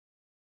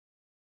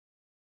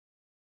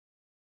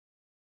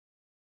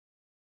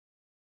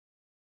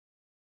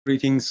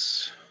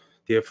Greetings,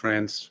 dear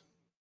friends.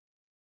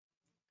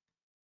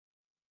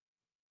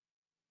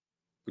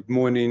 Good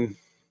morning,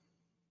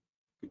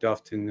 good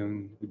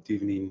afternoon, good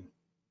evening.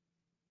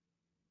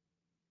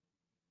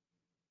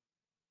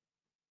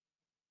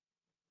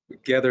 We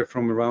gather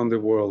from around the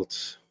world,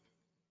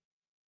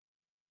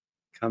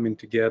 coming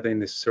together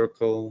in a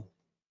circle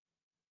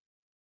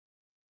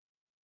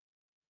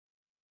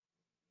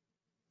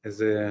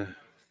as a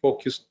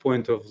focused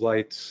point of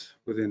light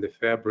within the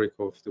fabric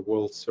of the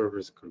World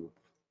Service Group.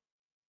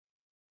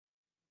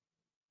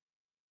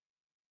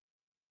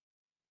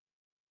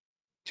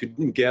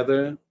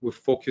 Together, we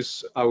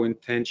focus our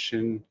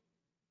intention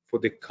for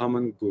the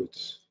common good,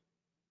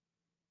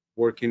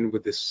 working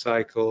with the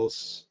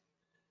cycles.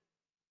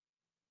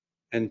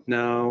 And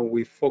now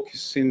we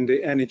focus in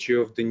the energy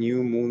of the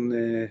new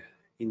moon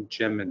in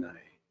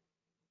Gemini.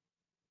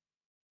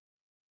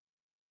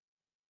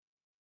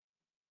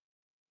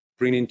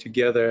 Bringing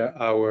together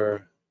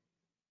our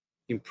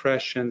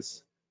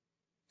impressions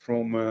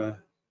from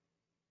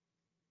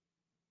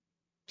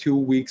 2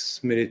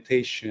 weeks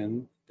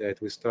meditation that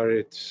we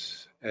started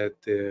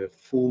at the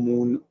full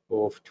moon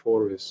of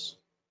Taurus,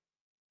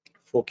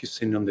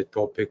 focusing on the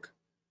topic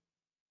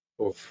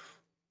of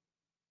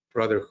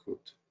brotherhood.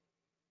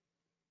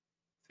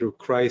 Through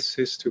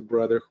crisis to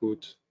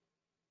brotherhood,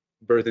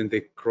 birthing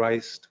the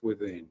Christ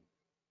within.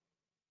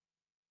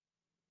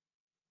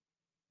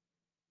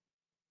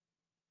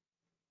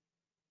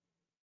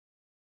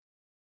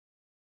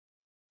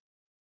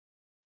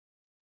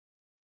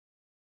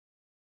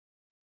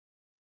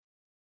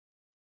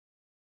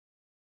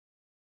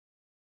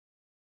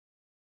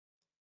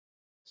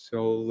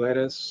 So let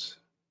us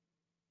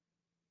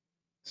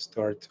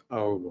start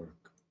our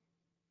work.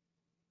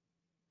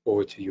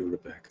 Over to you,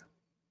 Rebecca.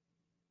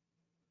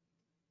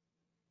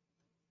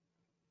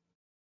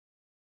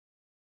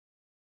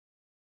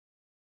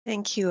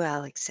 Thank you,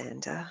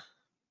 Alexander.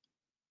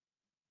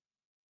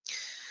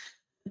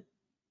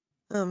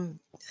 I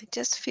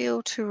just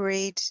feel to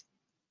read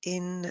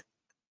in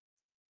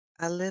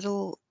a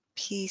little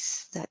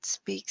piece that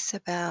speaks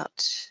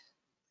about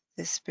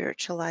the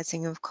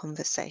spiritualizing of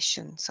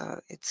conversation. So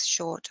it's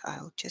short.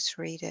 I'll just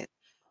read it.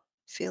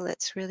 I feel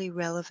it's really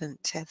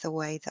relevant to the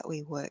way that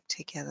we work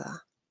together.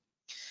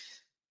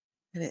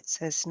 And it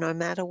says, no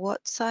matter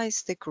what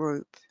size the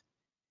group,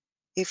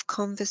 if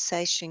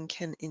conversation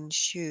can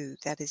ensue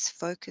that is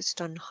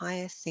focused on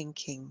higher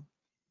thinking,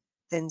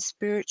 then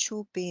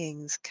spiritual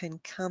beings can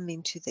come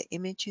into the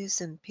images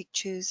and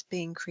pictures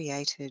being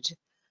created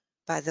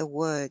by the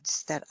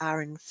words that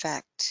are in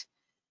fact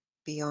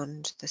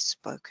beyond the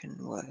spoken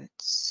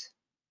words.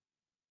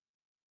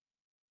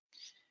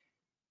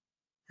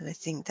 And I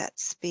think that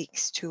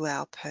speaks to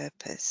our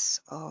purpose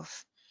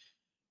of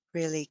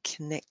really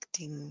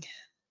connecting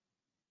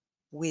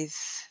with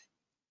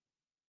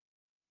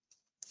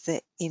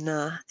the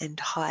inner and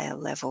higher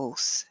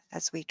levels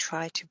as we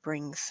try to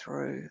bring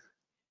through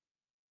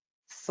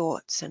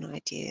thoughts and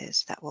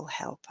ideas that will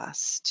help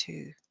us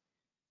to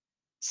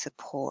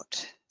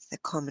support the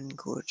common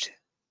good.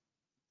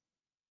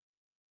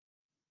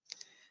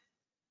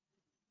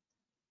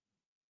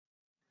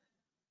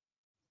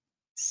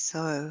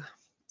 So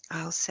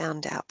I'll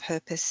sound our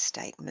purpose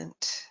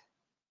statement,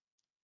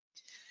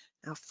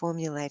 our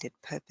formulated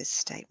purpose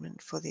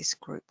statement for this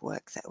group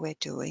work that we're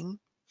doing,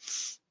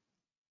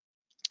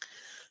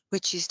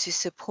 which is to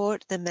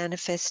support the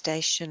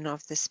manifestation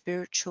of the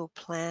spiritual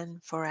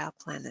plan for our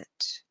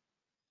planet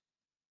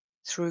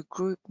through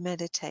group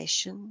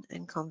meditation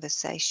and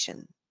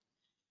conversation,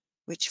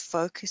 which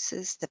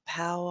focuses the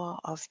power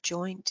of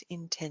joint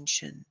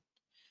intention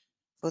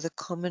for the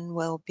common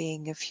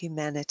well-being of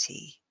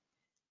humanity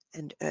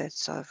and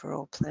Earth's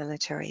overall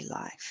planetary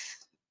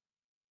life,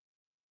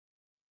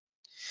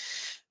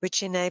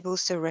 which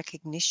enables the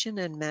recognition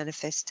and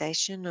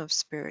manifestation of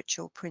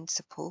spiritual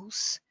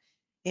principles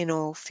in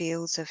all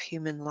fields of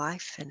human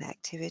life and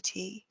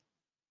activity,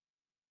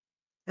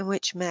 and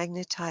which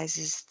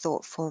magnetizes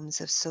thought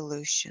forms of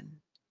solution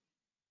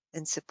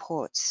and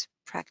supports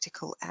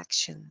practical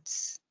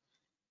actions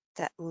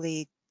that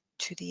lead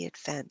to the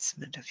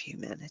advancement of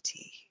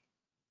humanity.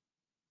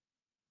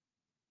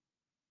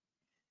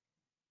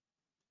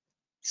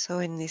 So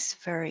in this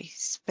very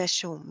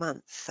special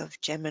month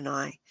of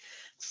Gemini,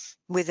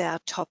 with our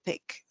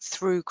topic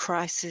Through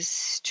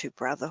Crisis to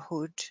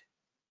Brotherhood,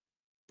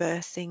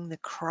 birthing the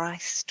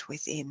Christ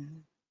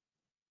within,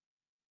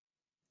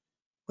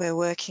 we're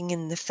working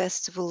in the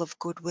Festival of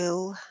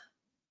Goodwill,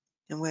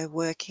 and we're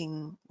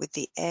working with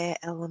the air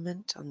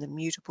element on the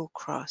mutable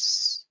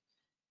cross.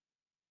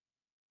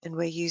 And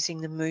we're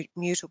using the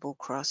mutable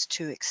cross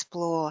to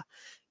explore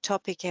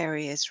topic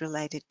areas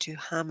related to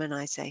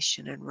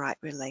harmonization and right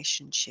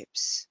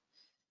relationships,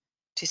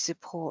 to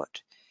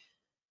support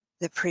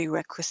the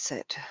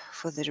prerequisite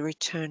for the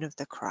return of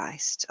the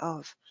Christ,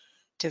 of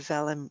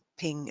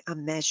developing a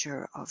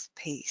measure of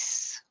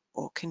peace,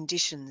 or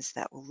conditions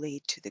that will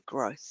lead to the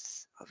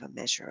growth of a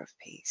measure of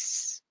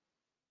peace.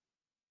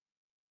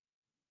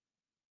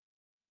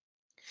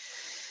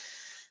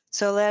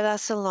 So let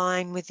us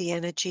align with the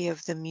energy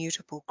of the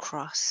mutable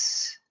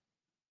cross,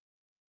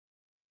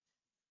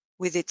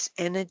 with its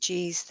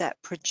energies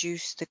that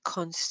produce the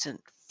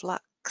constant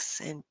flux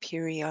and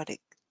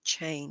periodic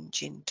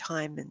change in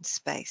time and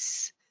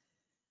space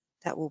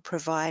that will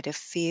provide a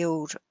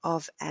field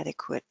of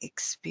adequate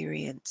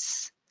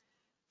experience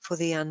for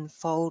the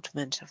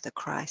unfoldment of the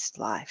Christ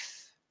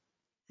life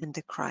and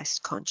the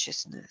Christ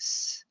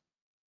consciousness.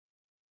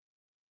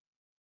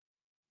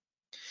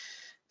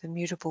 The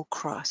mutable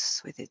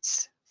cross with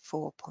its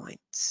 4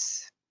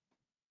 points.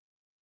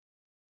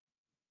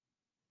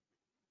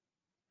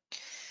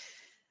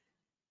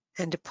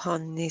 And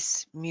upon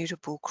this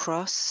mutable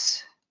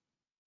cross,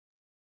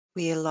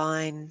 we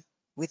align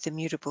with the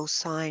mutable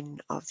sign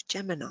of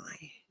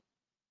Gemini,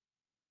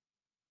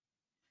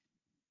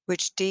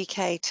 which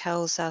DK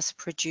tells us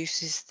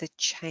produces the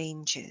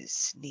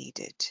changes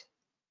needed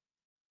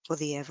for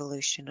the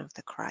evolution of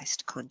the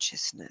Christ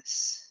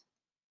consciousness,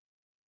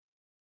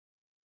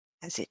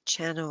 as it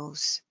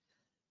channels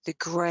the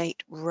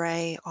great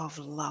ray of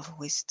love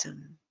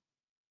wisdom,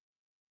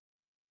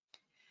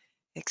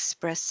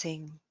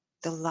 expressing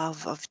the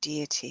love of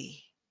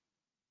deity,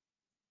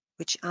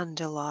 which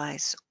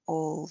underlies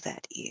all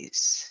that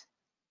is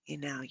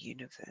in our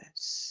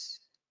universe.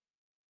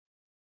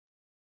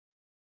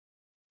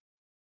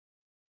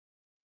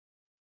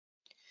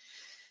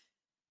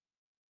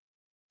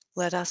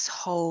 Let us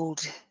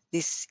hold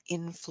this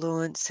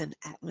influence and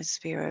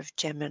atmosphere of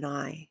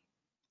Gemini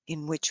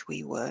in which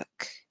we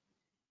work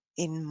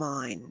in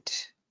mind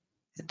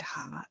and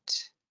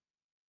heart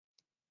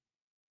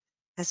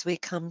as we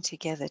come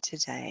together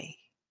today,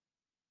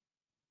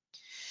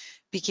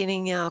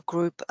 beginning our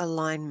group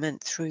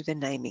alignment through the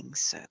naming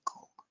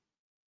circle.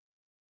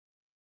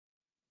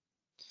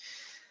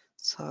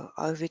 So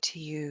over to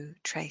you,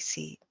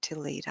 Tracy, to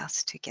lead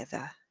us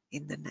together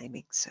in the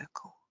naming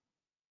circle.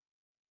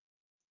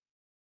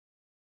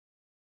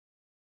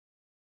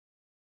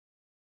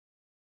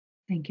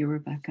 Thank you,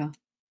 Rebecca.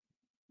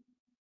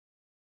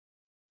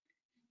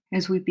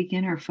 As we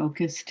begin our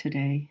focus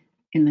today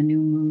in the New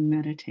Moon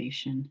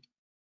Meditation,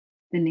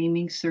 the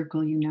naming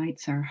circle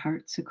unites our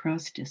hearts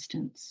across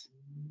distance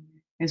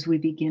as we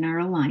begin our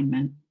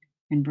alignment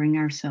and bring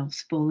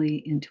ourselves fully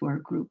into our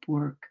group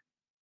work.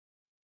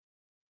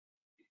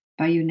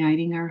 By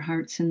uniting our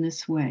hearts in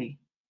this way,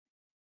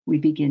 we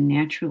begin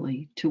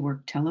naturally to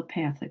work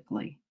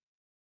telepathically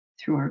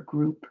through our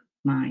group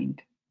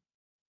mind.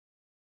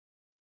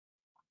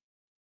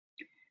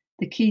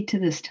 The key to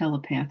this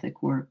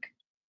telepathic work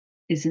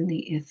is in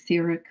the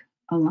etheric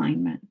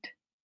alignment,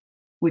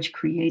 which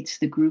creates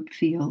the group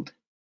field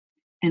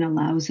and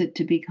allows it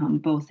to become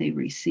both a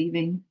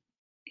receiving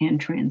and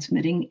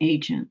transmitting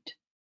agent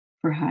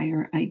for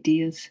higher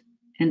ideas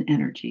and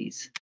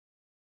energies.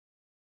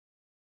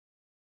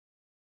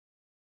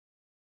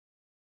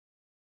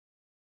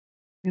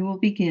 We will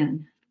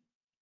begin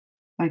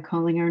by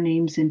calling our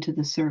names into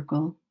the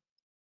circle,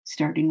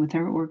 starting with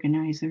our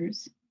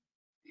organizers.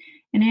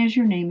 And as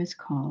your name is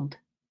called,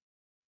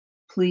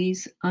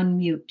 please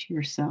unmute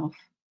yourself.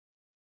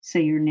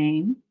 Say your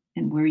name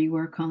and where you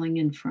are calling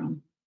in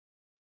from.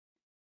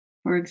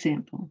 For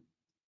example,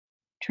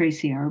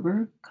 Tracy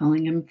Arbor,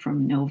 calling in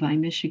from Novi,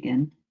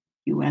 Michigan,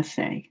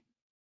 USA.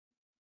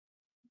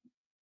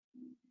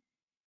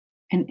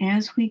 And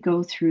as we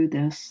go through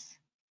this,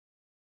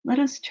 let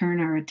us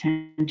turn our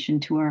attention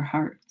to our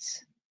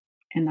hearts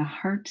and the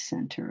heart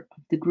center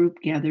of the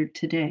group gathered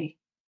today,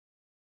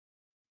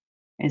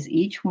 as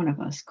each one of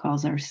us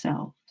calls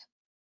ourselves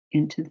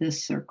into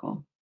this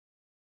circle.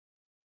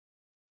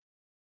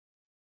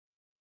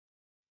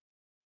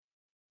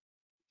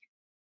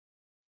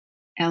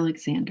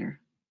 Alexander.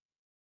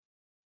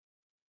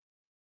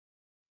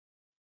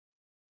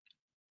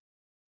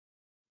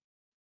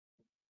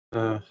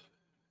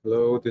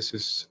 Hello, this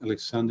is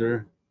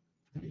Alexander.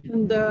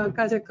 And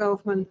Katja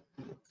Kaufman.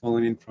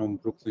 Calling in from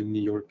Brooklyn,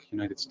 New York,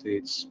 United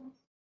States.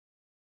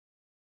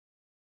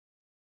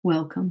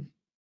 Welcome.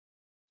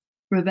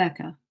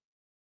 Rebecca.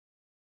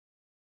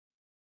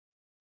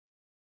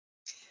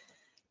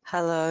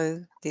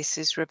 Hello, this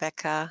is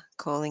Rebecca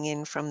calling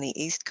in from the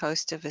east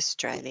coast of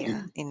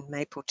Australia in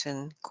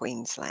Mapleton,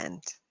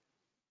 Queensland.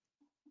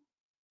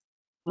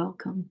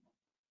 Welcome.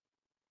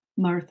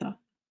 Martha.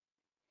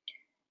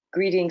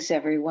 Greetings,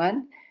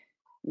 everyone.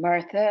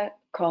 Martha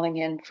calling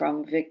in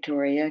from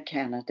Victoria,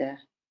 Canada.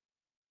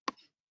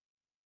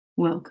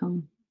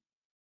 Welcome.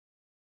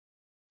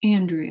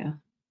 Andrea.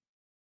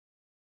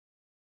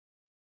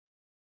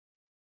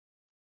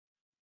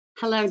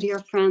 Hello, dear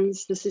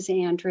friends. This is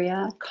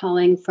Andrea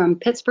calling from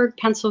Pittsburgh,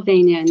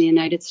 Pennsylvania in the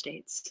United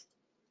States.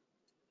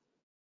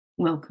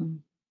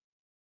 Welcome.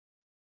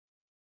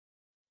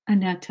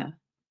 Annetta.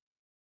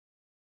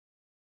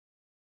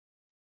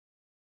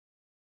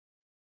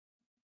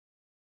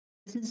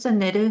 This is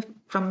Annette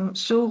from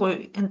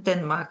Sorø in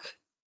Denmark.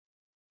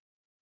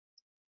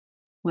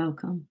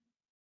 Welcome.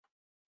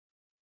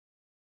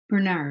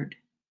 Bernard.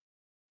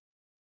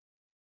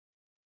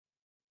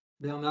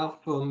 Bernard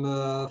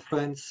from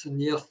France,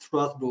 near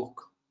Strasbourg.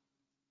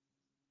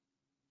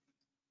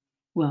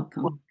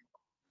 Welcome.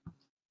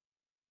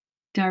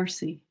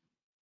 Darcy.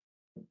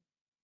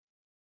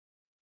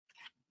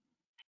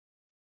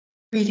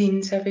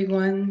 Greetings,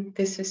 everyone.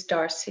 This is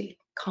Darcy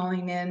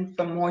calling in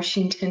from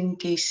Washington,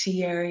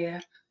 D.C.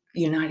 area,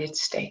 United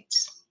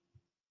States.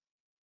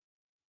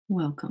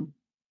 Welcome.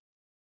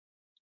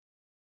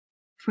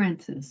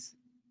 Francis.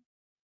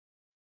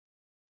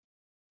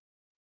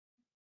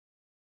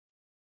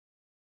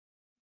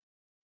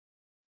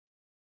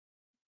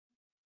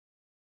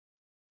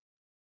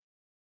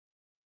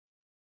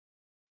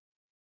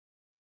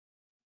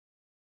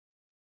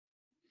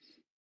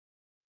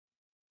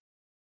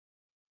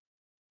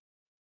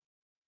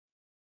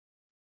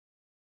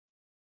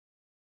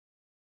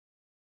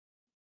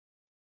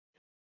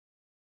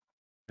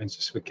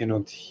 Francis, we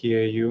cannot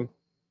hear you,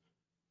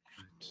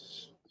 but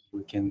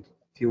we can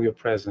feel your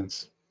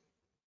presence.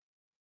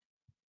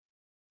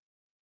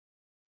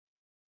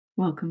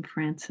 Welcome,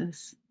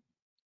 Francis.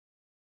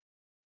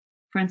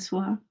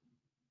 Francois.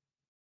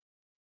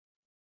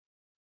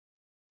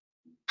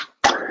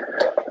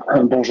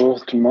 Bonjour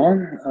tout le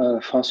monde,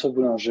 François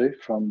Boulanger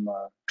from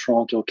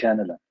Toronto,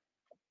 Canada.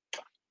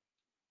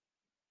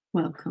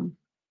 Welcome.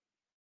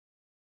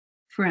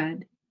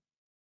 Fred.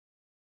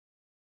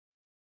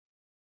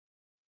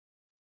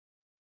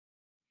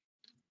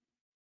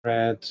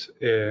 Fred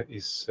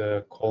is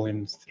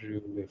calling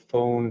through the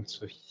phone,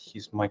 so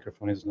his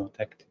microphone is not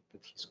active, but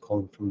he's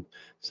calling from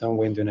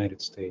somewhere in the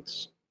United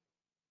States.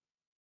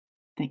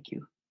 Thank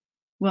you.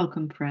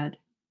 Welcome, Fred.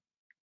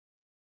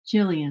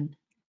 Jillian.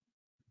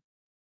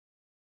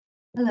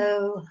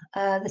 Hello,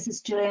 this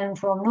is Gillian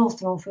from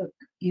North Norfolk,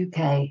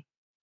 UK.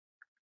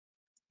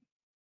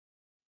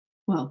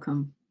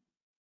 Welcome.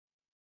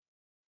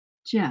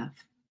 Jeff.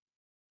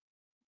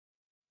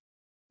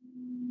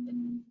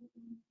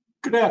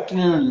 Good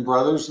afternoon,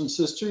 brothers and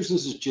sisters.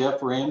 This is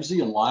Jeff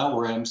Ramsey and Lyle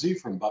Ramsey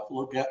from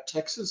Buffalo Gap,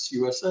 Texas,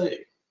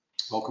 USA.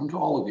 Welcome to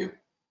all of you.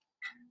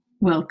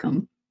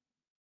 Welcome.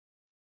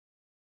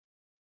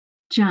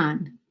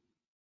 John.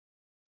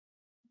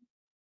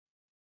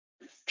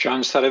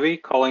 John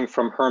Sutterby, calling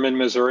from Herman,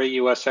 Missouri,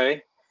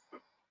 USA.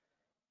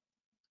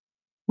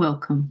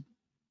 Welcome.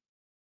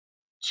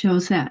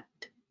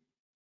 Josette.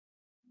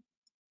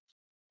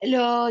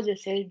 Hello,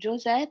 this is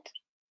Josette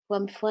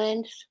from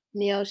France,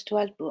 near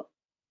Strasbourg.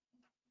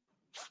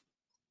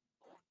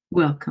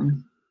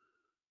 Welcome.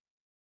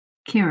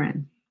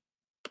 Karen.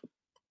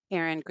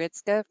 Karen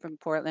Gritska from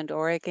Portland,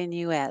 Oregon,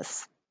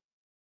 US.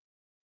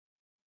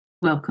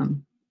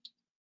 Welcome.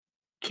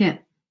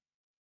 Kit.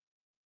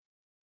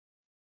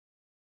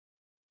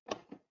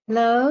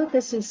 Hello,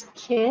 this is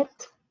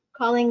Kit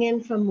calling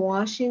in from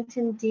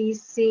Washington,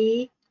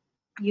 D.C.,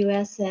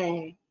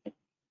 USA.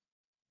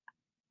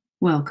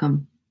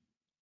 Welcome.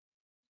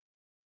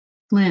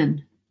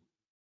 Lynn.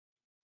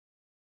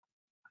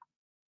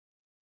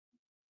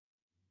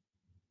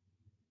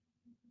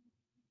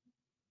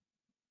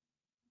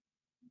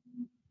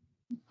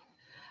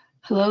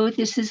 Hello,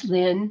 this is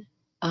Lynn,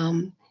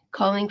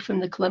 calling from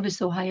the Columbus,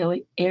 Ohio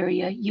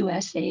area,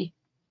 USA.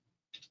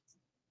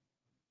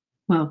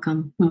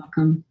 Welcome.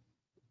 Welcome.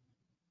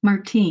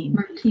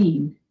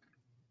 Martine.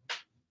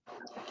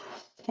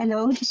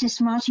 Hello, this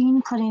is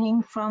Martine calling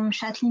in from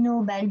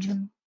Châtellerault,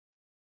 Belgium.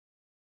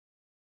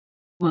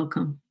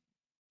 Welcome.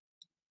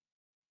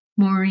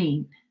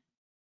 Maureen.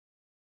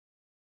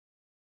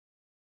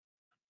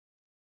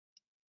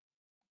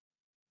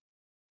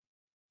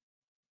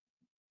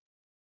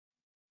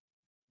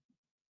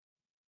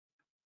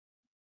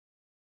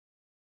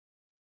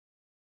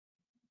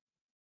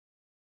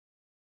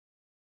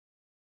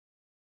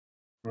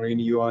 Maureen,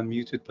 you are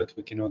unmuted, but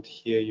we cannot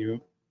hear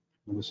you.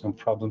 There were some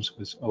problems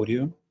with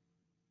audio.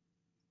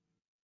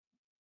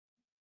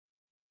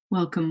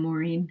 Welcome,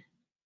 Maureen.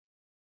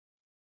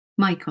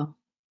 Michael.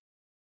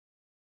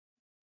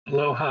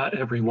 Aloha,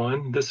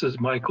 everyone. This is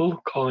Michael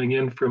calling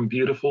in from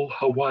beautiful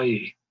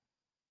Hawaii.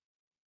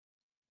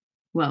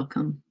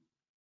 Welcome.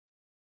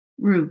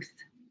 Ruth.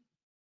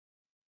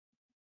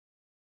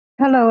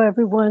 Hello,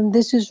 everyone.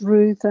 This is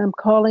Ruth. I'm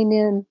calling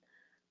in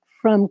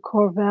from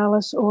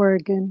Corvallis,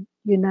 Oregon,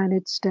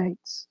 United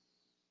States.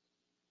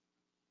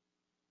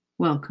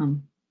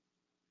 Welcome.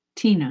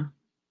 Tina.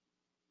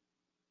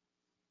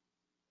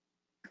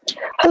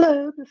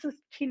 Hello, this is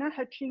Tina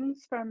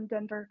Hutchings from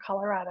Denver,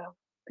 Colorado.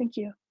 Thank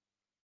you.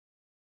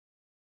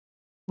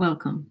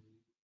 Welcome.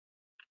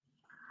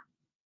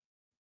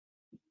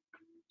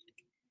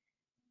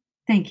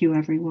 Thank you,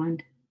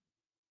 everyone.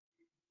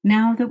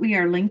 Now that we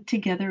are linked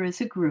together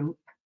as a group,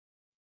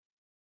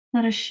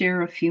 let us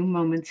share a few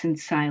moments in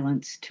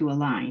silence to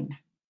align,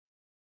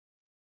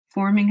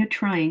 forming a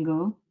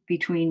triangle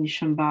between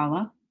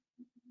Shambhala,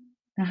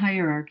 the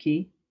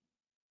hierarchy,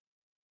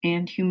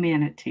 and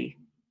humanity.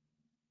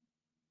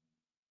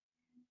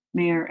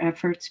 May our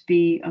efforts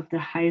be of the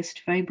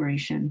highest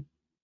vibration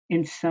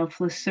in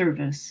selfless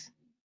service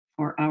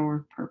for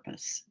our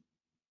purpose.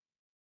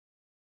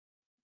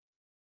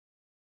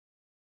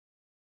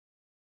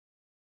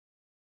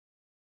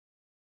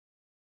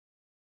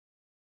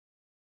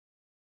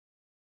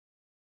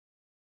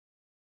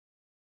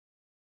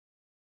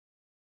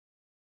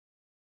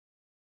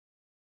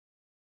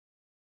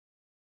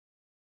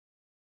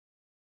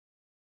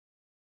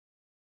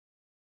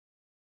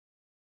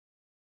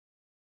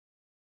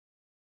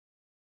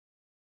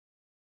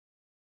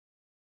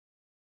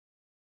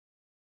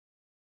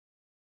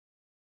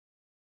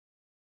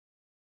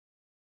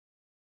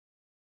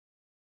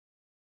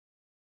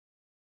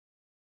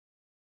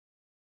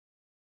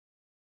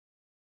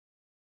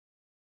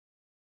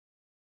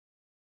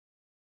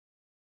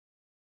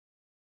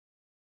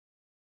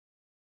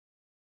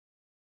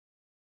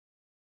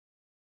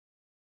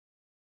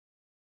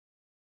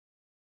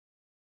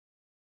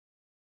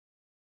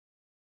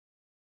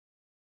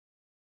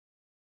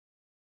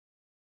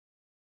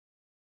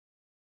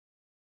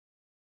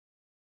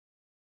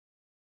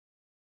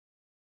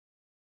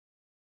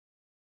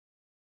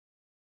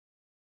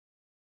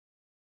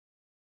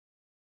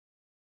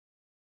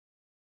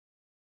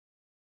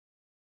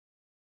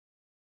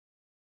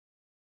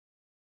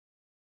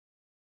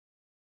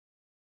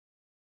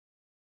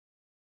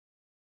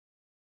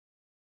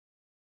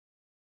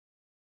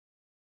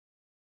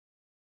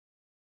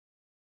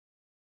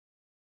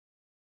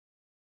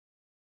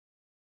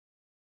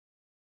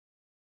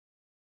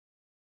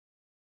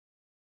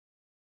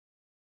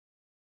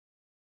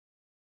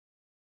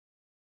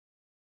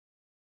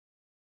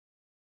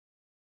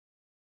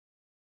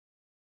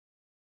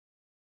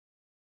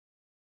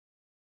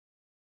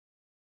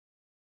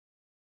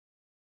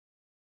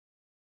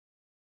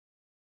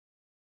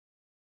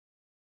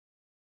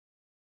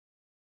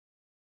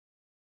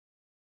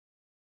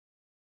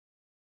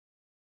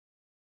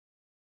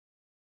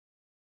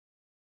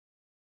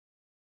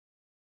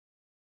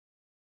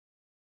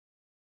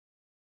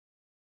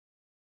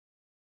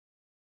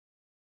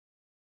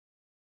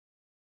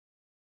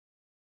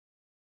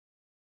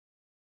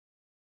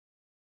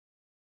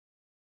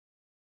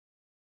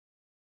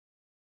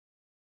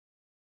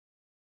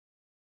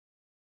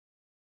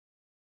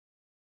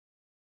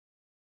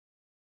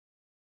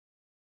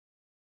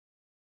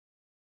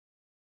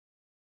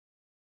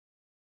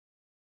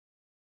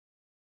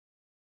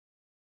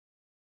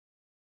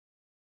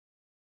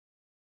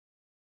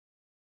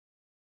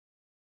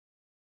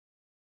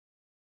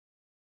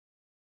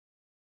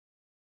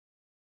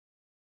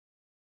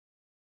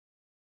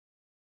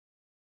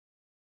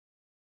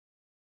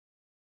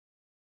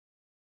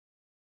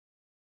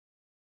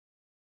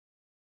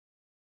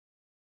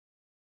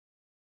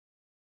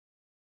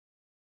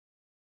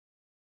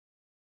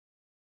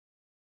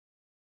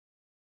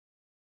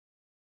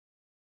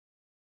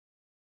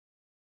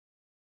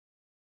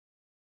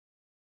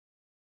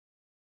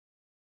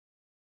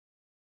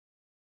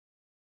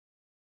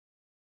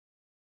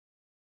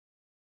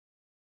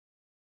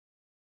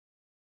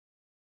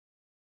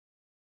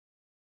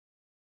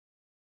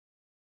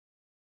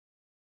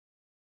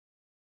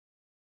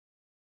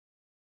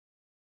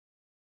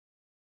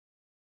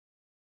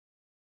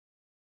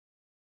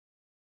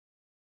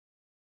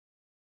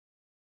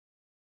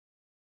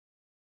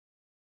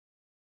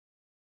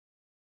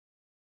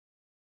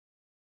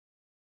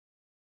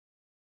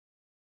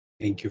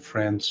 Thank you,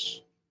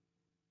 friends.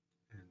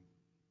 And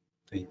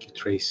thank you,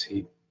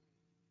 Tracy.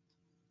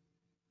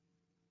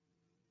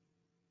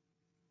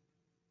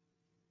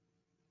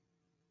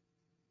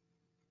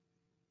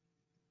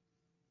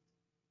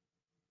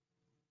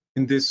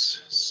 In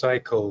this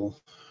cycle,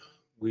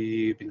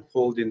 we've been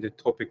holding the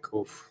topic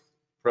of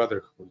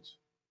brotherhood,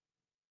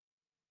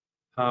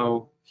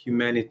 how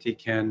humanity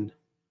can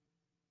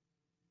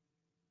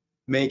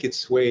make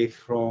its way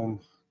from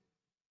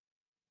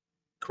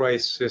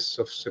crisis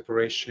of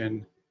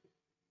separation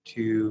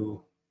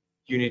to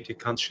unity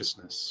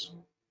consciousness.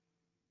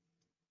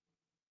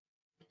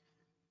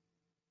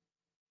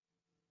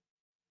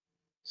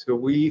 So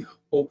we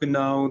open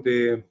now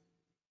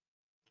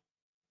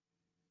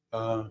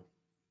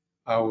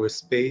our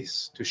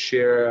space to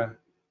share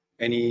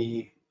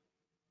any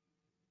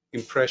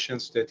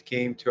impressions that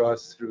came to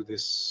us through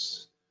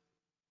this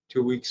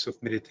 2 weeks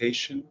of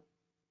meditation.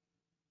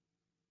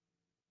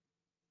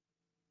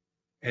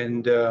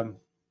 And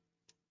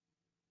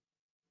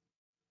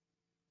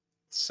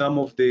some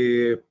of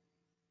the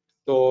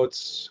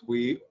thoughts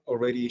we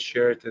already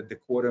shared at the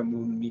quarter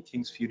moon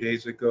meetings a few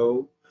days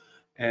ago,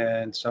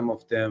 and some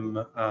of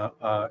them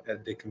are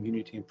at the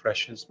community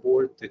impressions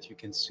board that you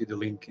can see the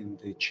link in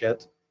the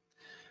chat.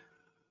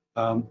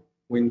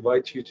 We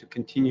invite you to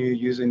continue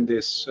using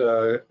this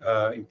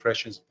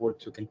impressions board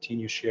to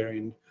continue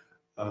sharing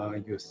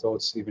your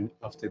thoughts even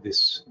after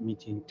this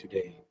meeting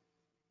today.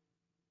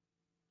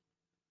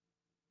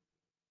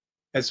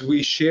 As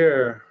we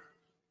share,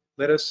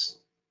 let us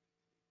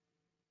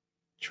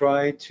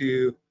try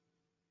to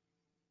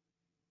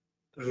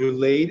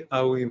relate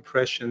our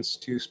impressions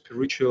to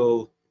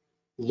spiritual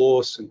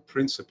laws and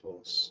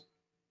principles,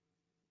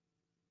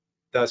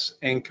 thus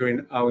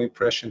anchoring our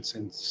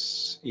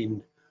impressions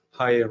in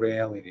higher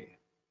reality.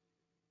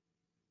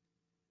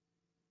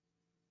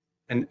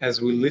 And as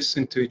we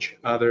listen to each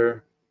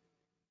other,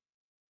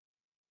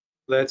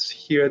 let's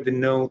hear the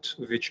note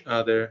of each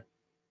other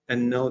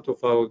and note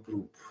of our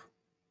group,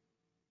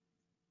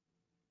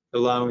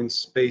 allowing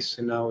space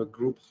in our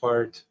group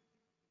heart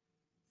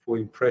for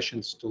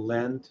impressions to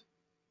land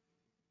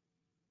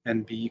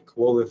and be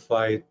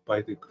qualified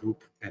by the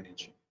group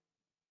energy.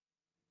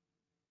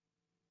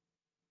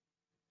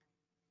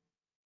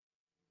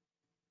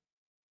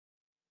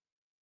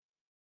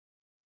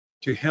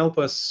 To help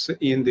us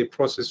in the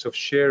process of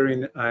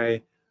sharing,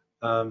 I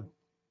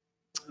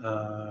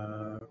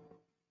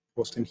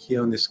posted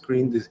here on the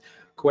screen the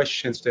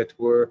questions that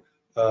were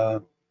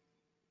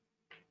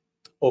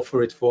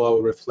offered for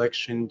our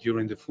reflection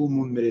during the full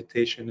moon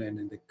meditation and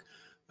in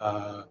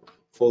the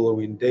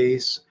following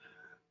days.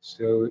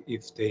 So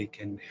if they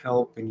can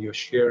help in your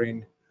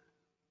sharing,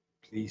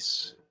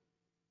 please,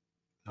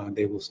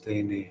 they will stay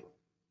in the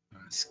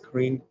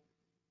screen.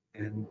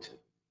 And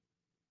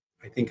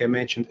I think I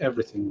mentioned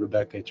everything,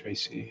 Rebecca,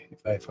 Tracy.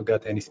 If I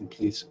forgot anything,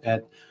 please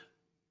add.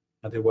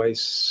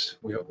 Otherwise,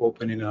 we are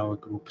opening our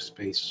group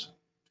space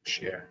to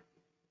share.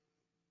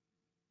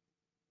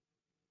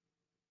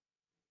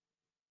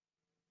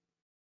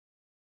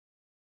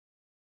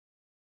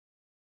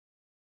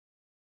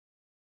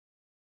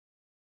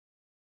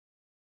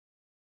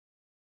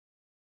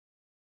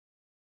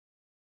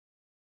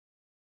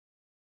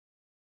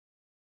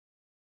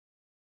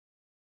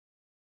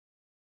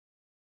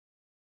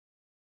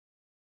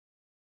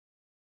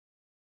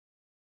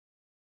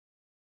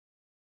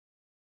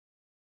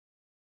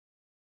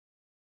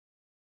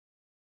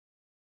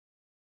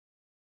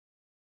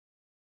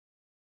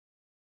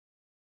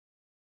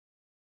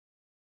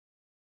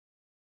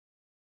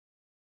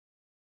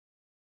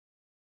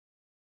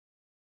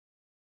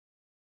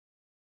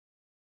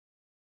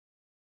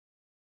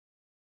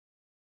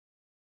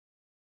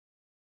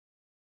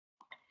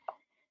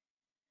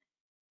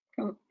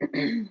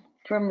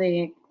 From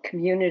the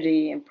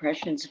community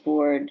impressions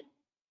board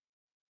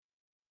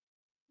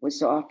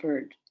was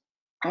offered,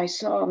 I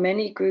saw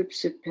many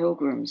groups of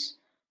pilgrims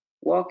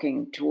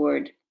walking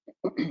toward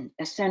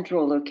a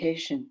central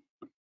location,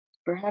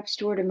 perhaps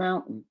toward a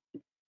mountain.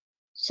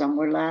 Some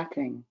were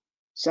laughing,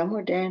 some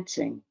were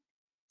dancing,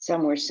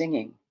 some were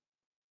singing.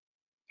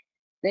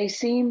 They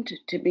seemed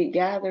to be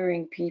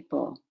gathering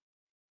people,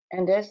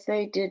 and as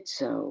they did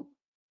so,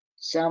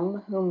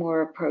 some whom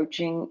were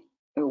approaching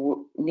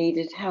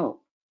needed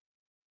help,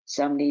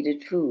 some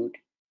needed food,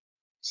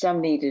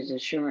 some needed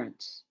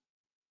assurance.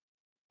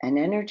 An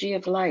energy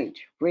of light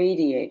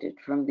radiated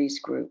from these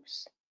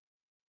groups.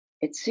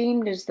 It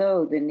seemed as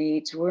though the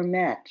needs were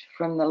met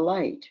from the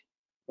light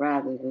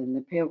rather than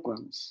the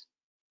pilgrims.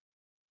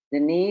 The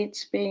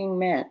needs being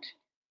met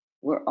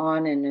were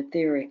on an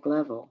etheric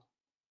level.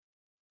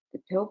 The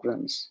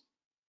pilgrims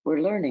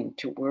were learning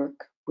to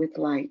work with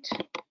light.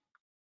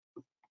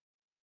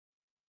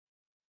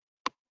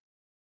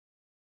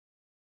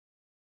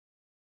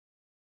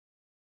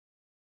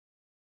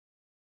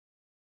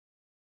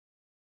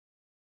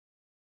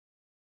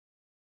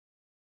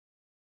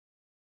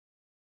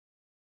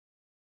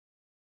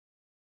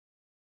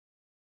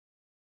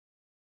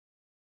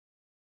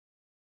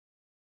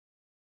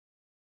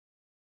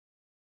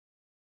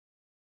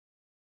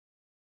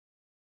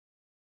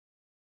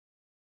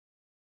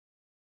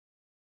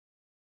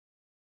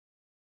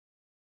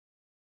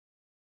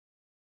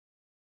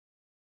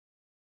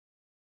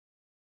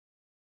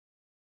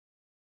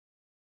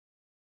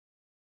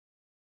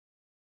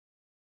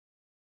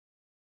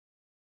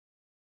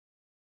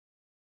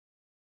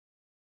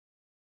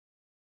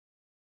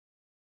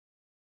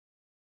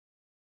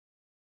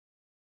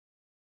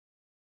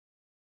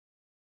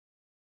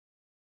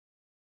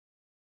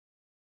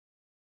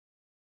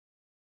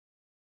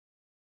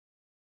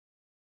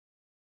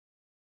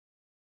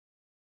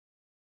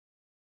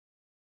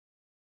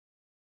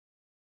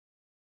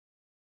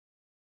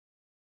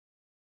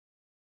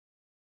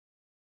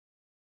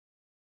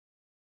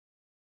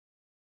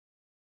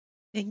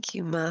 Thank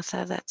you,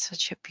 Martha. That's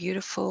such a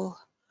beautiful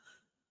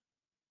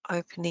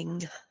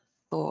opening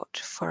thought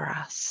for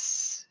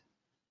us.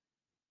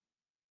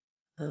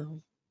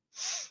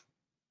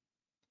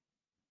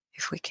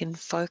 If we can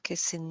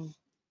focus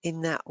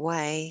in that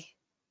way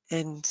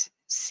and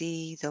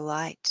see the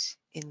light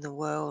in the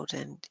world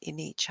and in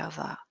each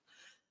other,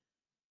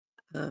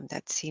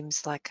 that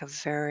seems like a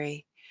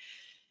very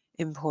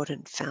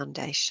important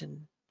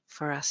foundation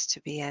for us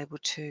to be able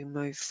to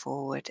move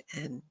forward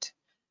and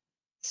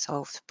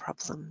solve the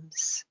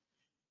problems,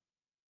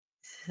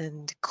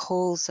 and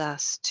calls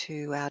us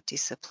to our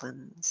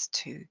disciplines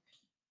to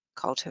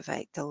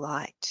cultivate the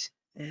light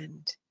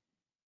and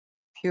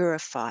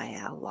purify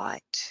our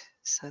light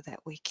so that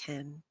we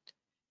can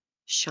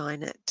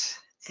shine it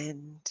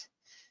and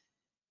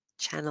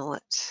channel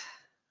it.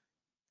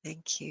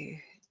 Thank you.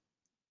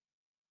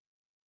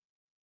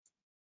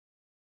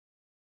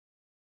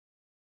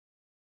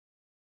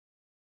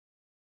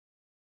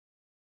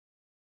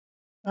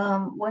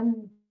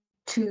 When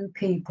two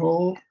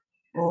people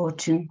or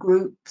two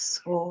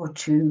groups or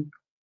two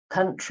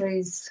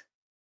countries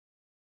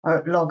are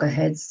at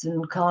loggerheads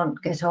and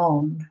can't get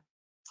on,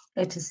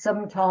 it is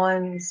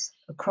sometimes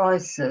a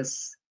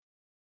crisis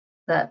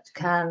that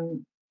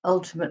can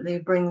ultimately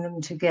bring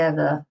them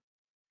together.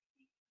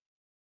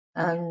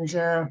 And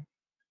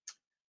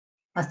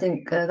I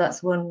think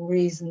that's one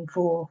reason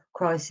for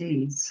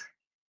crises.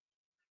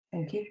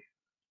 Thank you.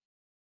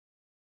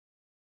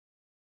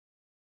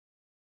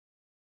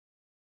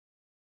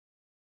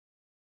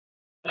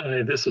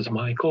 Hi, this is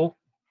Michael.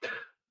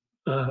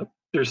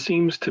 There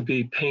seems to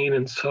be pain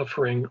and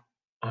suffering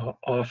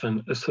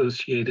often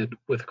associated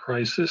with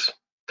crisis.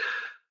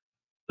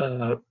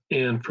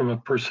 And from a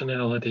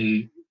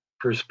personality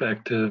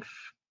perspective,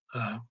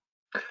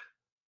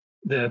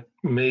 that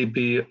may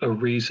be a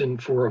reason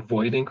for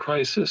avoiding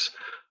crisis.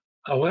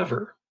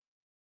 However,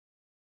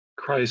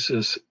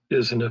 crisis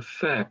is an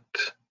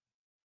effect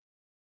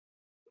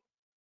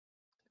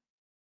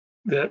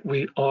that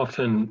we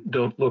often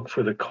don't look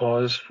for the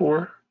cause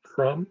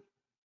from.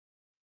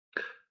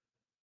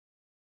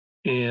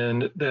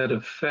 And that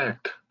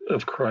effect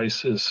of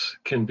crisis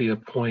can be a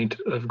point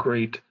of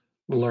great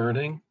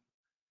learning.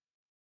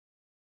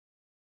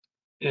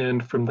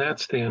 And from that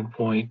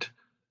standpoint,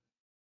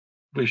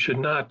 we should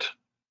not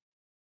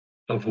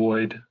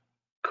avoid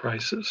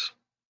crisis.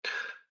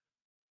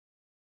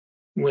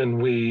 When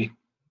we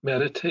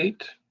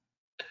meditate,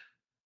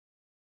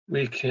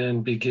 we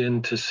can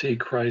begin to see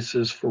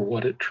crisis for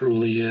what it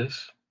truly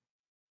is.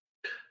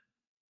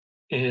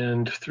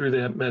 And through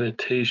that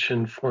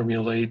meditation,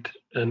 formulate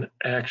an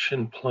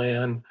action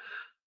plan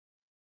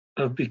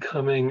of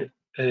becoming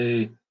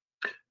a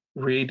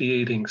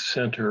radiating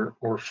center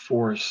or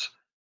force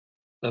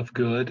of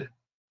good.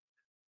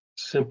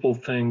 Simple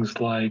things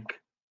like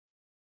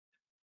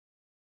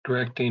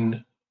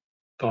directing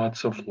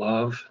thoughts of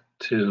love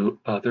to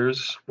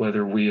others,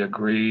 whether we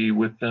agree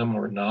with them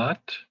or not.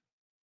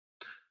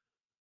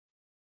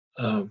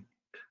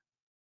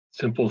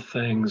 Simple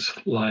things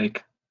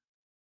like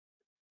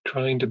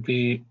trying to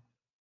be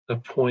a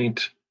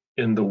point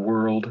in the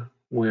world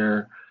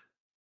where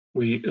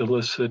we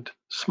elicit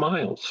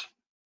smiles.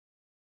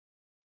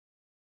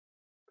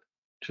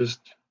 Just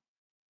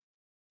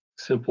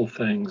simple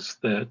things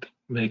that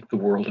make the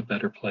world a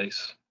better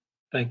place.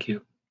 Thank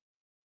you.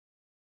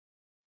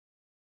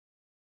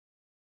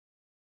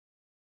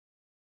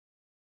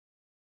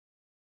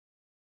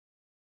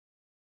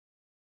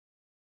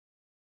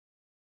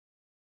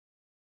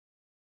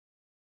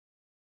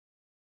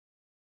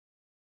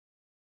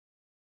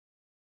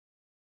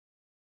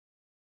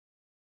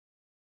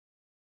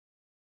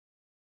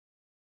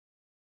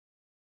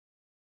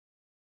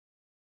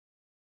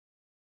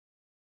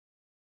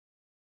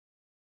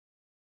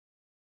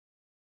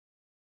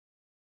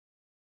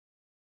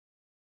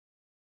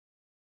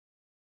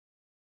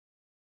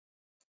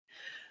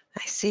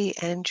 I see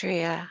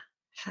Andrea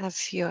have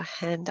your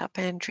hand up,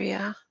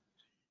 Andrea.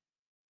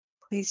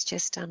 Please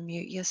just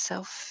unmute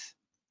yourself.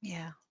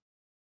 Yeah.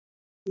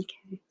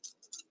 Okay.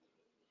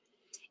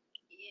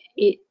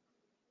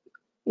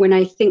 When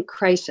I think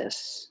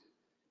crisis,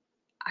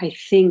 I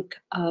think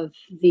of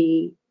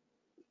the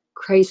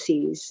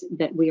crises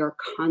that we are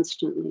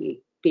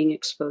constantly being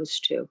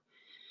exposed to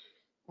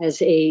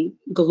as a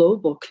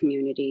global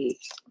community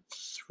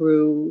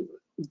through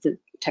the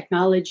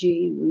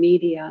technology,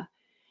 media,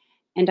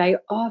 and I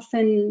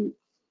often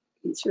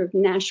sort of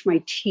gnash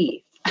my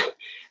teeth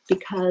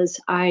because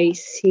I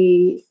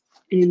see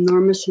an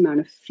enormous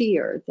amount of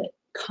fear that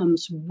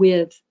comes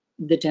with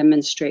the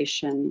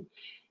demonstration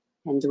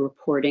and the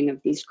reporting of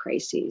these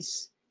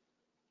crises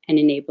and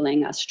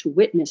enabling us to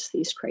witness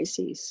these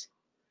crises.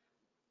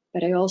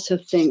 But I also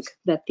think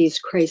that these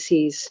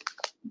crises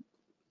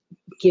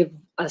give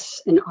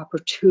us an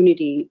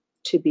opportunity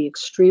to be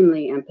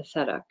extremely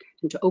empathetic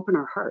and to open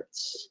our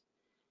hearts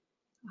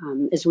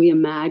as we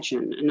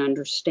imagine and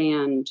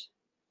understand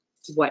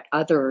what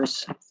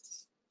others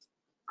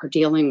are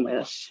dealing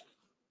with,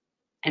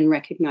 and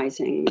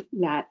recognizing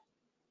that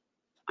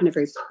on a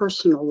very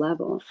personal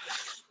level,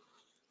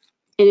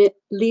 And it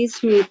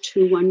leads me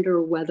to wonder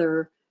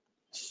whether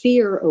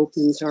fear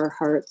opens our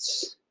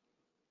hearts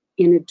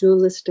in a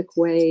dualistic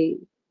way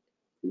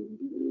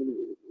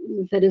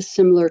that is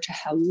similar to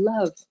how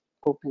love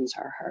opens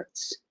our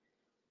hearts.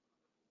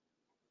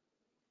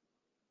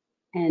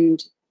 And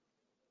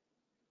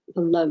the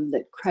love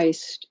that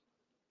Christ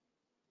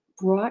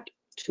brought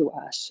to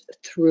us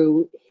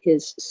through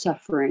his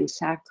suffering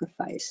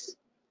sacrifice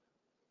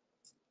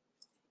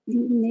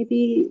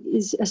maybe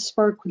is a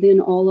spark within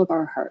all of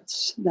our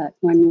hearts, that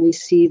when we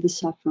see the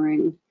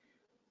suffering,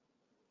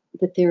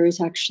 that there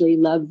is actually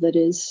love that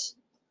is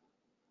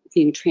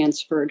being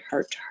transferred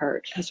heart to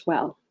heart as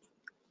well,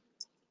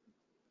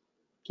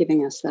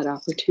 giving us that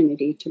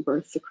opportunity to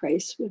birth the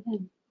Christ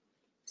within.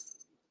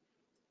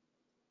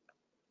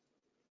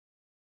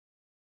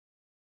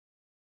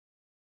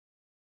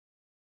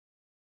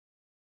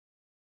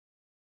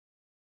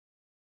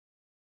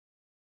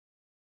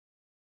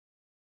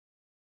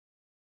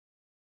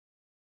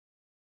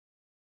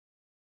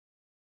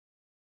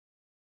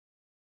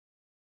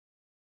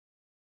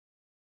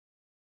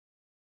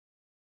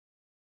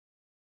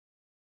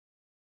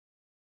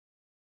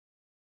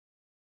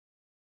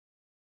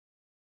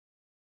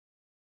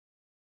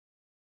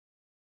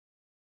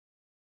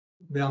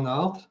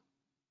 Bernard.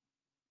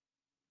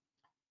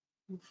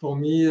 For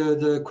me,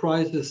 the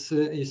crisis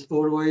is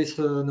always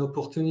an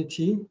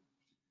opportunity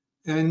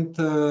and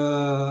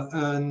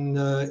an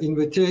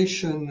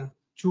invitation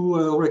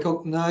to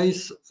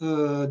recognize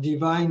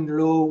divine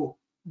law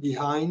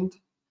behind.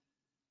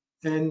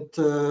 And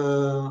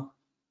the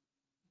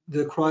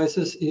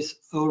crisis is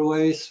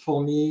always,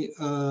 for me,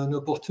 an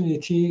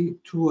opportunity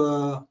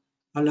to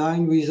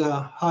align with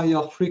a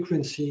higher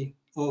frequency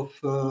of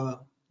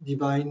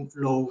divine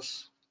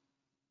laws.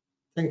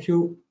 Thank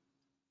you.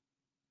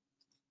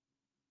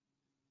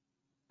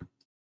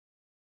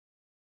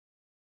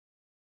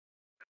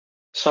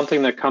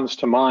 Something that comes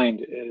to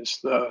mind is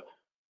the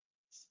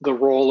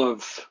role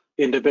of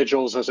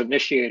individuals as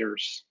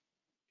initiators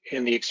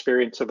in the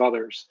experience of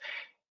others.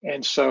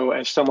 And so,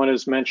 as someone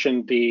has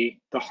mentioned, the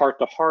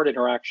heart-to-heart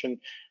interaction,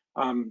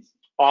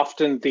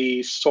 often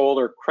the soul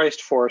or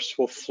Christ force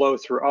will flow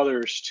through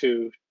others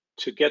to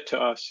get to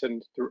us,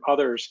 and through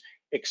others,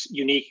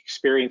 unique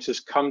experiences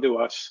come to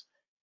us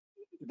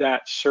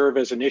that serve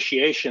as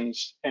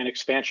initiations and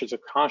expansions of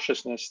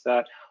consciousness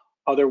that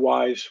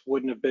otherwise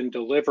wouldn't have been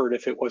delivered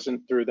if it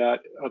wasn't through that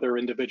other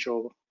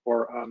individual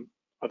or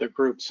other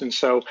groups. And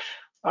so,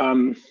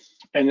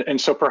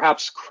 so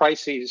perhaps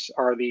crises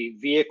are the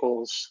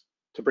vehicles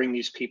to bring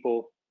these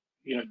people,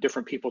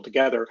 different people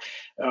together,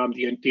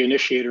 the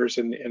initiators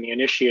and the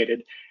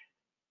initiated,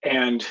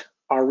 and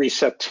our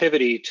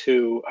receptivity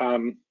to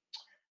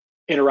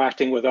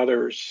interacting with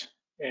others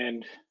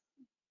and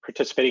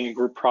participating in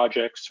group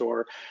projects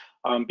or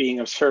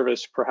being of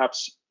service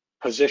perhaps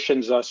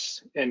positions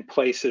us in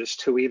places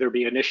to either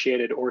be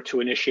initiated or to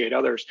initiate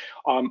others,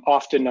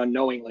 often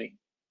unknowingly.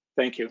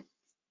 Thank you.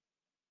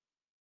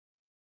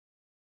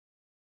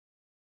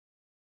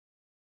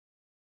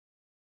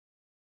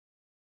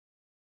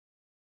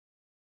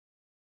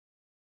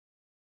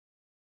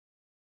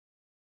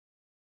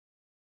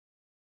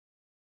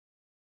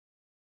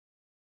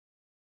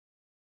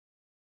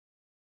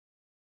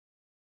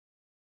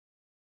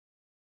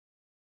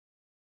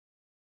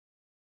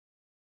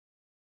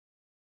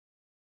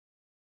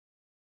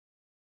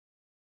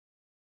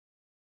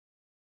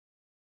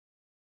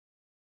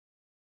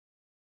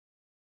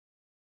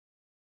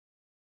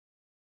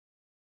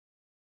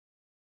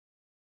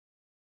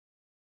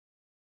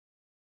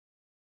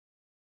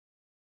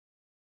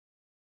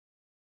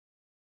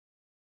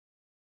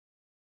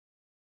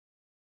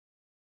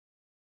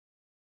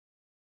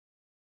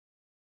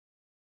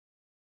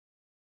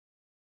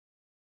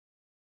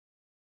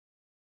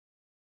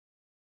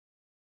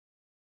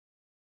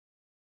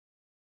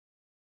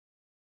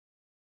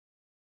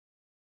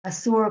 I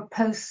saw a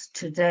post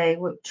today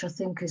which I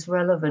think is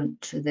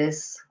relevant to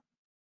this,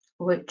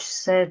 which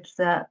said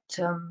that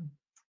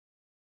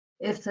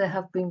if there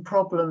have been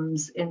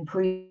problems in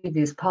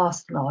previous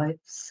past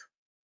lives,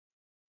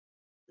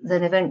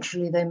 then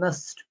eventually they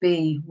must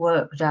be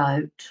worked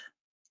out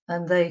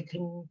and they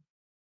can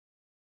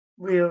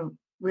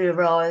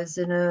re-arise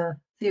in a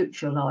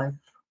future life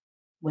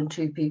when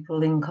two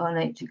people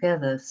incarnate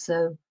together.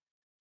 So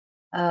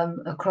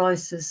a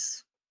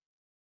crisis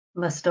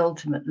must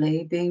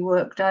ultimately be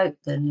worked out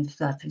then, if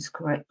that is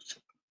correct.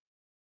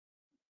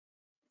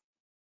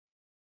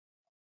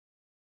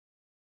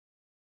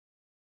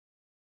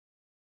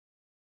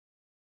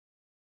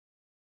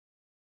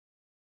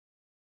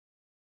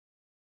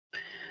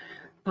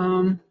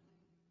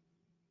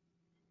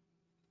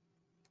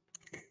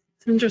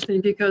 It's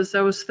interesting because I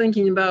was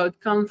thinking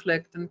about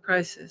conflict and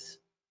crisis,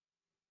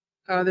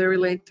 how they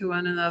relate to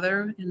one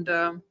another, and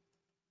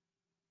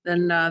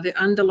then the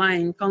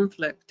underlying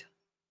conflict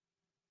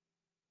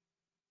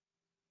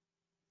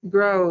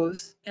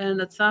grows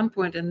and at some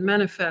point it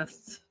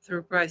manifests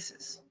through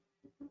crisis.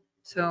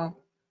 So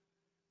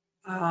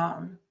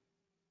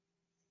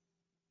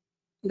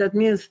that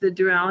means the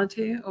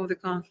duality of the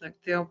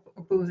conflict, the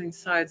opposing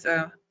sides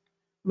are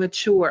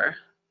mature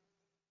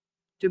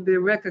to be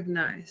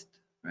recognized,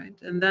 right?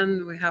 And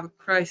then we have a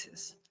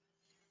crisis.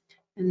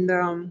 And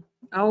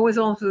I always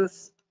also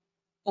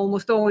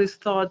almost always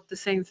thought the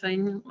same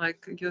thing,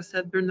 like you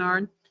said,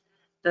 Bernard,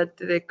 that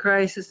the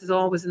crisis is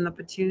always an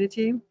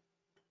opportunity.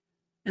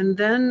 And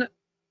then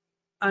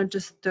I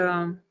just,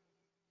 the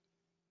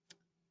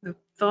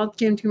thought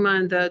came to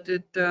mind that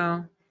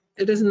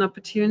it is an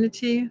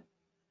opportunity,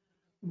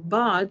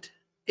 but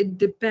it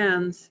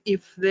depends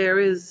if there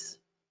is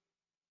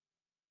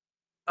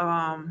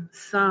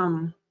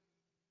some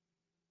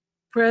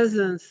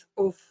presence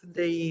of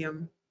the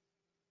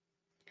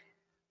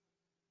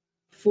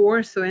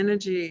force or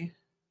energy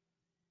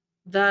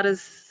that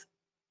is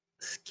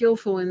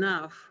skillful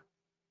enough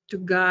to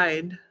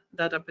guide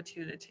that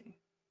opportunity.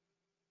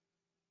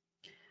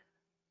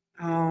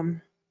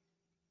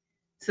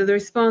 So the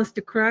response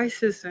to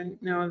crisis, and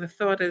the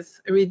thought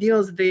is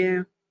reveals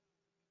the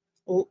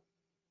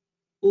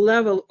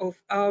level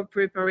of our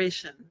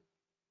preparation.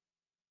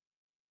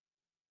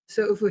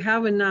 So if we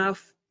have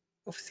enough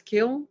of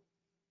skill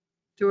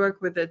to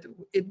work with it,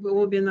 it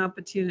will be an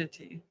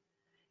opportunity.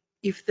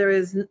 If there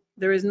is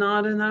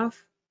not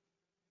enough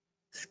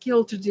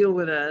skill to deal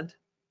with it,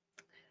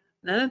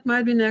 then it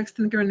might be next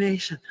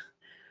incarnation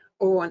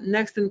or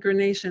next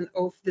incarnation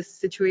of this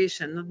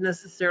situation, not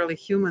necessarily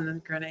human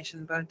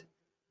incarnation, but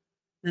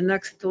the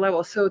next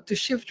level. So to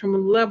shift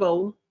from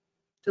level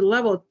to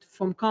level,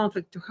 from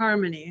conflict to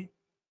harmony,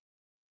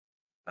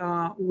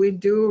 we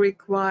do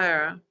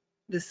require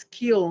the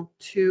skill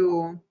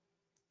to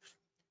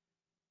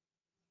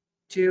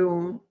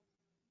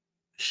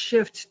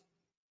shift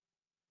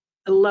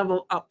a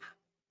level up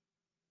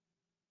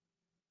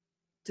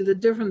to the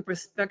different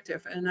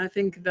perspective. And I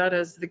think that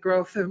is the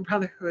growth of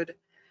brotherhood,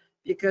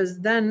 because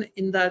then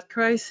in that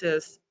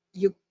crisis,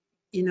 you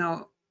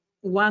know,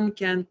 one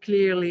can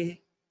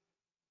clearly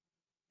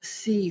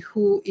see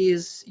who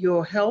is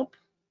your help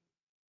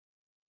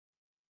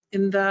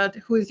in that,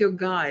 who is your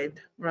guide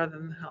rather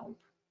than help,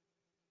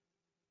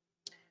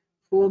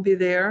 who will be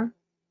there,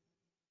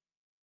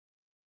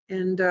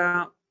 and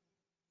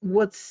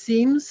what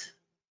seems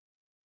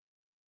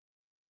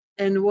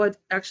and what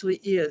actually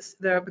is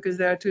there, because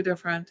there are two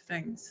different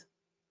things.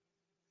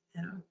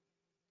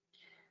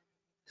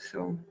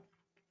 So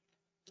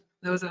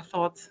those are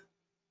thoughts.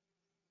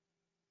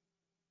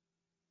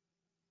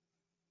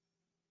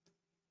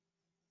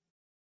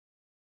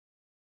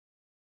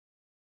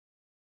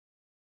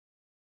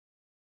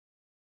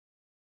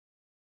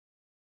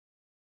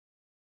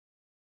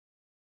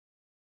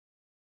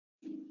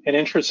 An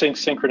interesting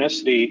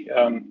synchronicity.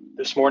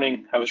 This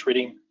morning, I was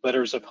reading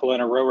Letters of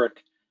Helena Roerich,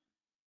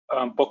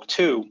 book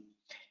 2,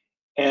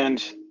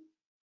 and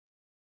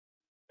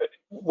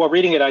while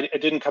reading it,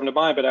 it didn't come to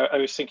mind, but I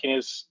was thinking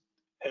as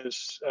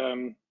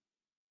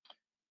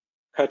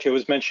Katya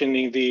was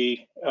mentioning the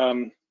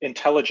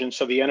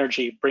intelligence of the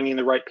energy, bringing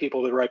the right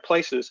people to the right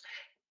places,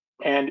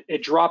 and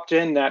it dropped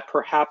in that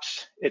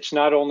perhaps it's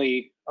not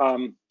only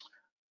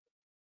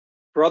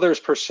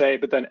brothers per se,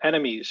 but then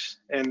enemies.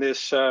 And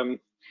this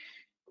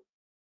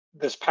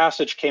this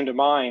passage came to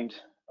mind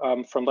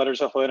from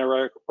Letters of Helena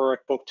Roerich,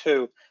 book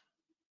 2.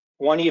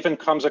 One even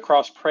comes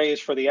across praise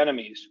for the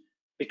enemies,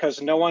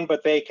 because no one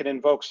but they can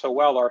invoke so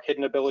well our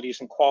hidden abilities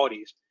and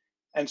qualities.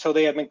 And so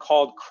they have been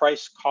called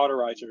Christ's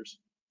cauterizers.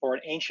 For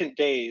in ancient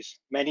days,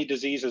 many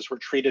diseases were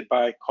treated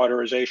by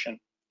cauterization.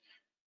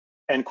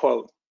 End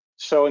quote.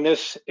 So in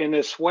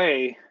this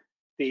way,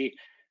 the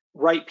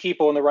right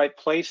people in the right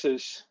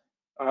places,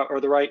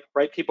 or the right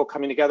people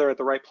coming together at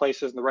the right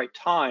places in the right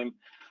time.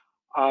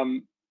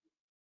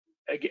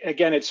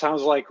 Again, it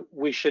sounds like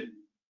we should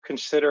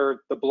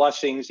consider the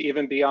blessings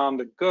even beyond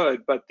the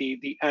good, but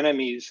the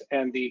enemies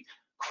and the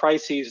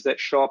crises that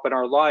show up in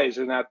our lives,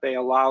 and that they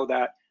allow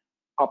that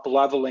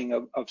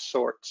up-leveling of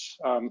sorts,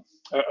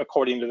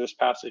 according to this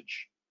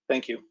passage.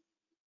 Thank you.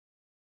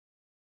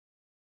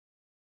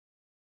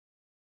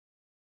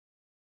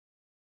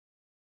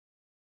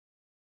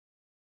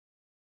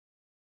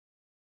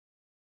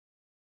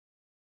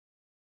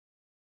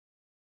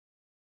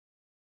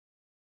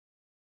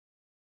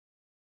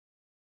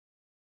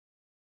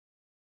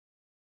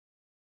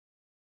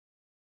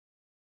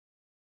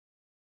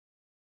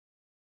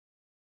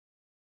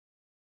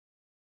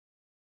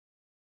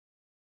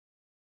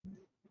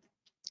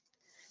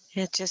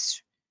 Yeah,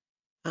 just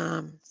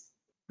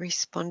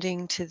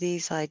responding to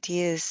these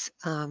ideas,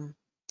 and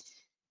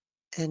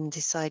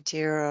this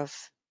idea of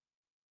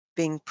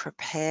being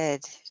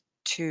prepared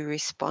to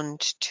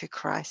respond to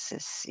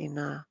crisis in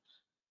a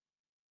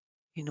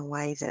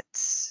way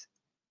that's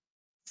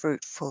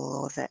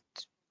fruitful, or that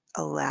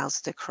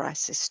allows the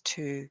crisis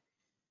to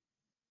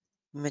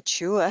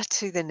mature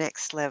to the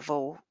next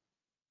level,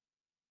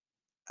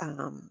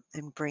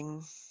 and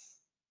bring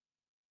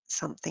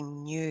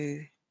something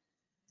new.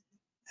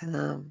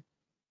 I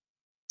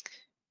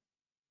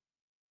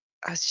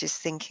was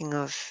just thinking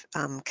of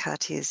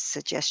Katya's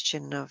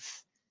suggestion of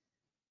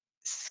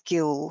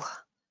skill,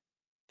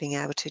 being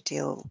able to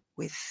deal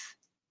with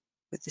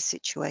with the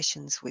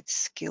situations with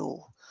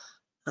skill.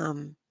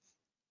 And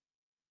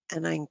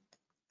I'm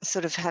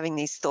sort of having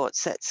these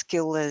thoughts that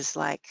skill is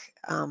like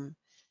an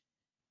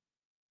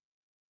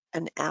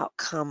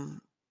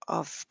outcome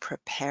of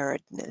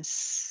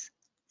preparedness,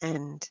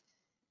 and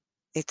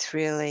it's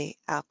really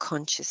our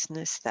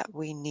consciousness that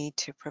we need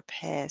to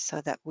prepare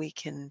so that we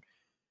can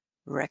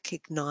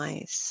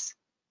recognize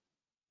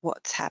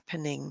what's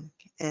happening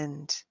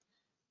and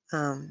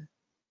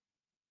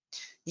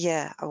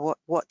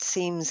what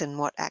seems and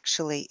what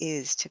actually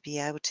is, to be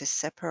able to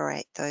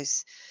separate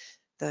those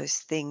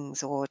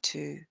things or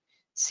to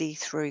see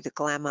through the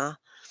glamour.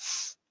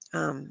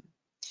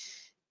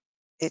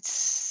 It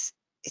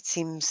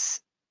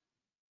seems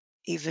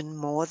even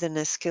more than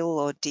a skill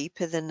or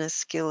deeper than a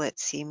skill. It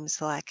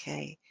seems like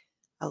a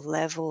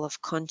level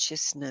of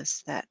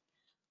consciousness that,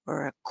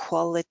 or a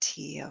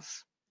quality of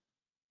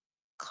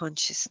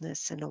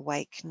consciousness and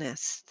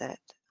awakeness that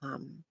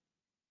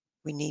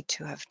we need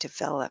to have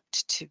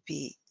developed to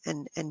be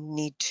and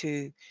need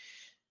to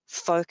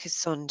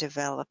focus on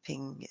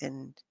developing,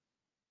 and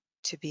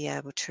to be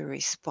able to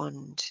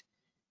respond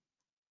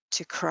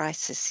to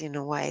crisis in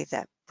a way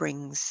that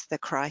brings the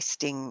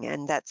Christing.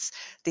 And that's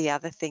the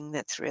other thing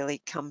that's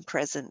really come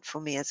present for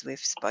me as we've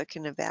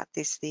spoken about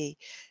this, the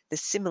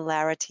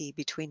similarity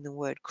between the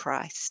word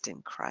Christ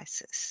and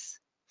crisis,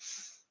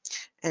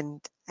 and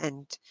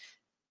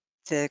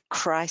the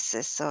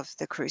crisis of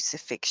the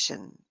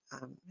crucifixion.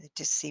 It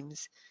just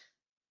seems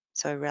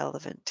so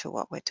relevant to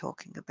what we're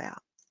talking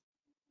about.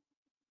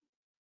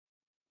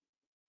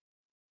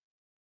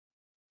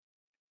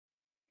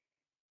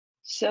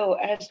 So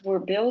as we're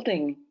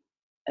building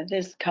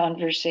this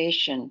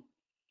conversation,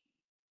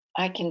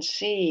 I can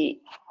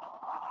see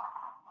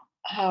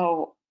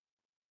how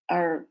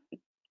our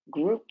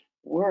group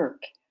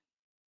work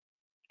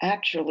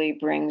actually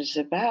brings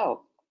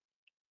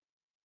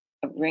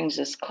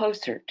us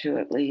closer to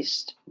at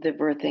least the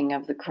birthing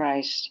of the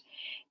Christ,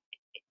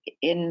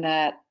 in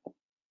that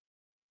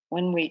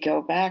when we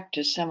go back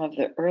to some of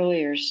the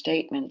earlier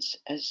statements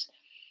as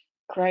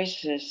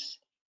crisis,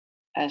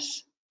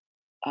 as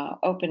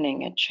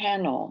opening a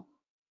channel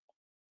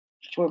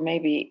for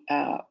maybe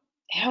a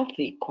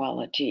healthy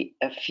quality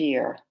of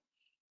fear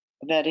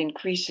that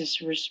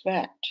increases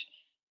respect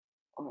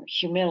or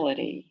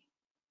humility,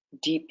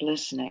 deep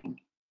listening,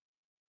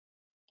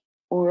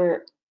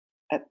 or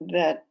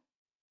that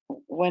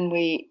when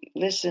we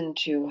listen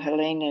to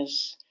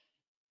Helena's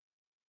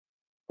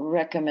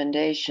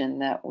recommendation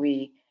that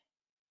we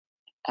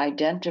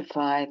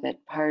identify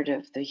that part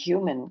of the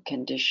human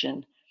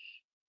condition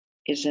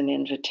is an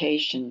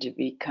invitation to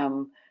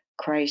become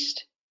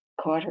Christ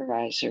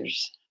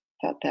cauterizers.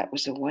 I thought that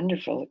was a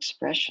wonderful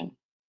expression.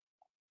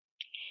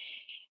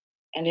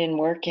 And in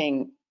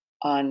working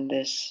on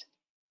this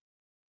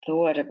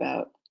thought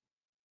about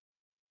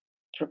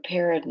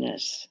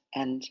preparedness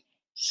and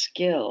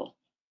skill,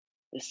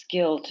 the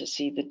skill to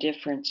see the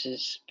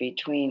differences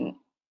between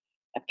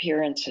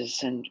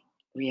appearances and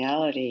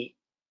reality,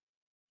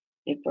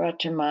 it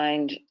brought to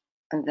mind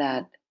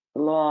that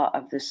law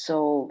of the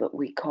soul that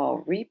we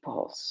call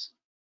repulse.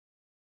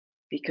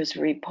 Because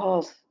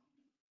repulse,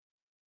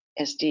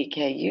 as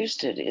DK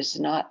used it, is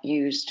not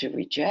used to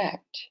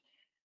reject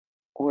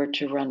or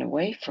to run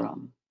away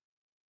from.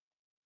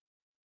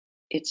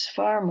 It's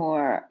far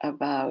more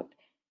about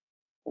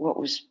what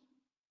was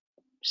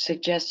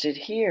suggested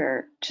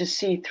here, to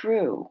see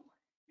through,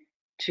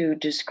 to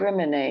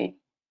discriminate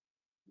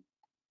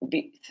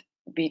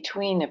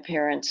between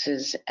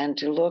appearances, and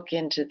to look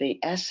into the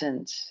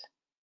essence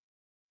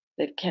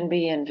that can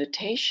be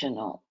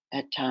invitational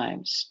at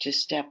times, to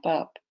step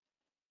up,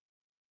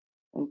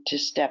 to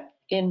step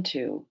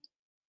into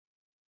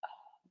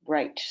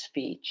right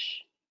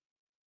speech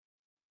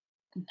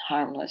and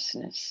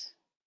harmlessness.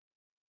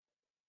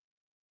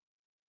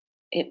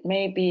 It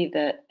may be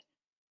that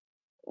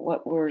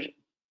what we're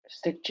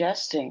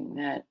suggesting,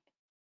 that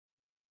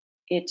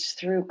it's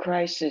through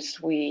crisis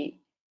we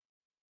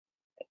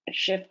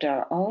shift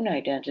our own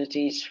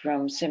identities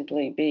from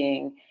simply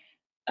being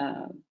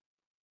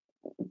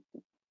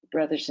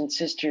brothers and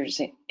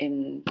sisters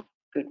in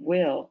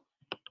goodwill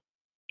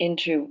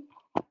into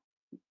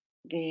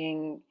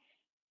being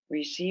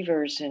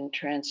receivers and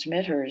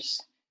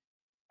transmitters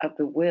of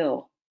the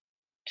will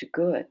to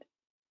good,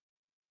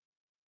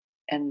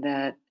 and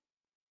that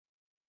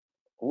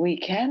we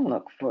can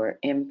look for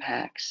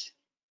impacts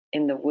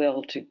in the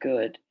will to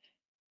good.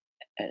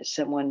 As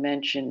someone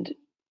mentioned,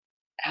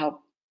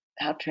 how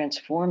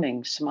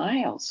transforming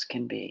smiles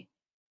can be,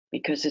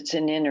 because it's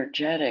an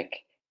energetic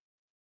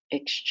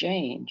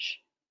exchange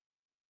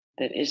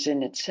that is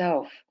in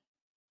itself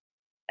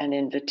an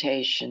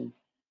invitation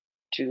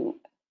to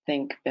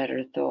think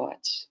better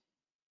thoughts,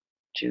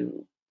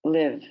 to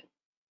live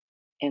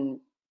in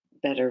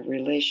better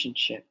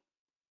relationship.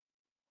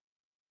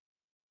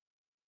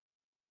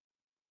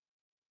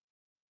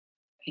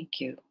 Thank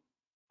you.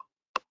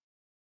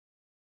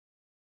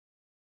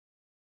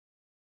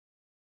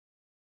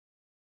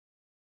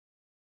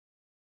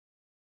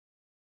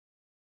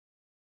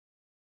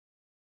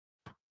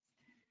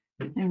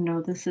 I don't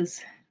know, this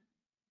is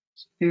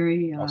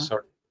very, Oh,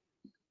 sorry.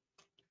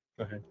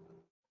 Go ahead.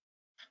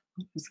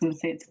 I was going to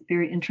say it's a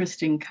very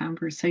interesting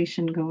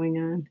conversation going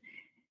on.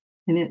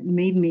 And it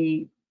made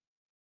me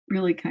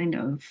really kind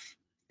of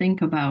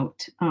think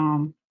about,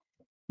 you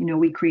know,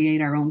 we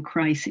create our own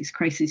crises.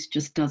 Crisis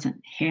just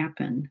doesn't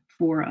happen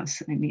for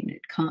us. I mean,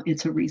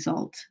 it's a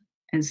result,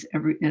 as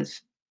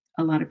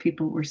a lot of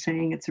people were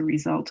saying, it's a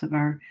result of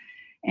our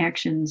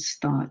actions,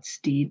 thoughts,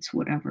 deeds,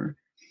 whatever.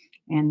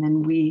 And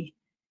then we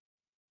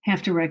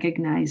have to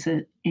recognize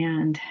it,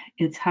 and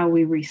it's how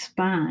we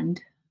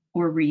respond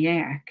or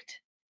react,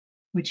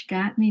 which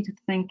got me to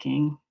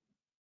thinking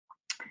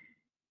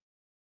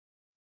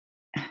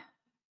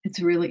it's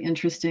really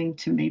interesting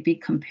to maybe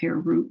compare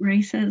root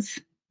races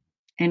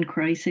and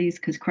crises,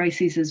 because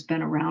crises has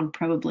been around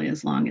probably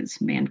as long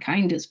as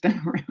mankind has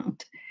been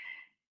around,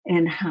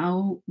 and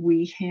how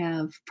we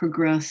have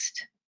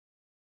progressed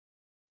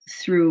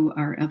through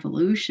our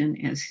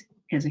evolution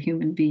as a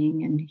human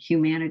being and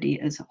humanity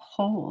as a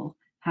whole,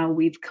 how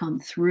we've come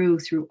through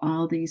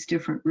all these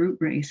different root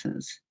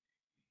races,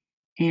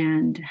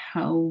 and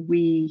how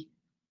we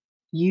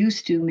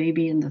used to,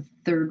 maybe in the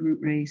third root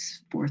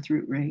race, fourth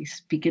root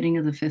race, beginning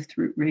of the fifth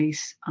root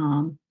race,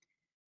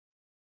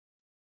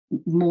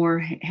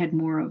 had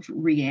more of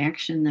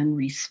reaction than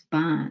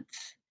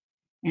response.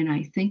 And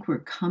I think we're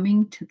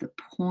coming to the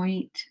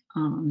point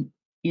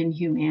in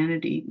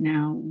humanity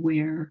now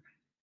where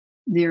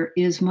there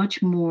is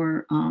much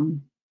more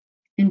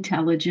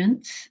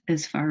intelligence,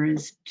 as far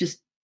as just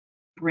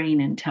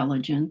brain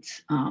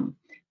intelligence,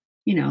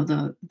 you know,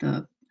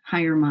 the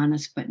higher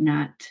manas, but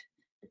not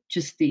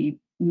just the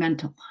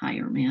mental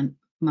higher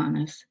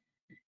manas.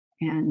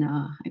 And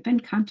I've been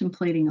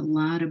contemplating a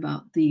lot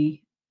about the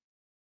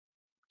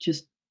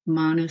just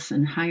manas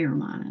and higher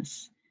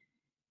manas,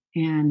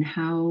 and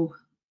how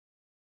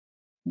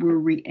we're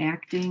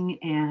reacting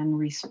and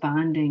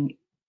responding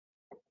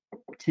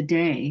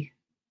today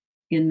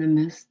in the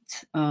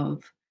midst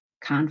of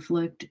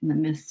conflict, in the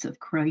midst of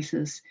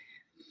crisis,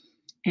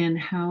 and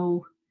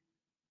how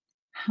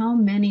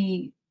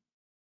many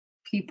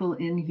people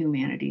in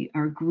humanity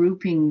are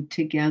grouping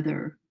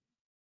together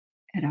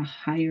at a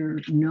higher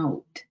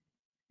note,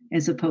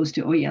 as opposed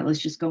to, oh yeah, let's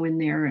just go in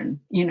there and,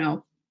 you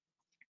know,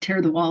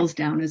 tear the walls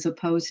down, as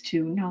opposed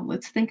to, no,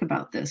 let's think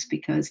about this,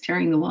 because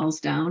tearing the walls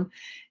down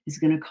is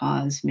going to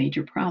cause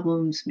major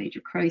problems, major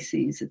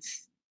crises.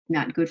 It's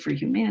not good for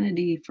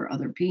humanity, for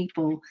other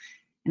people.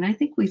 And I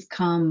think we've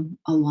come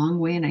a long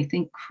way. And I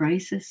think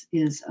crisis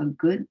is a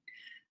good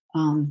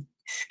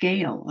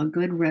scale, a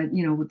good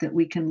you know, that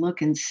we can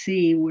look and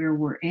see where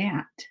we're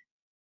at.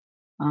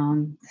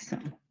 So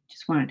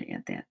just wanted to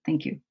add that.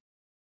 Thank you.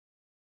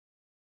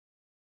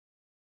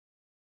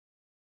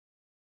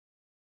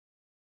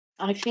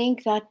 I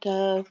think that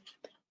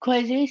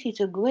crisis is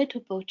a great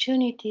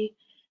opportunity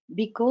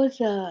because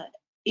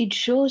it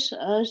shows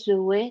us the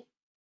way,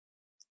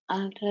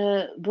 and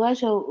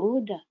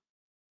brotherhood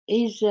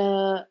is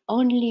the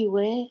only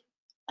way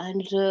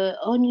and the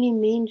only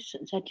means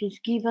that is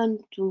given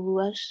to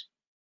us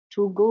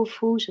to go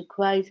through the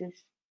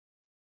crisis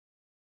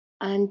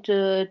and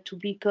to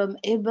become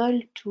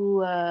able to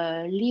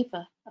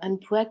live and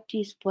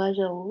practice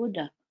brotherhood.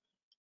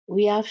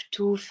 We have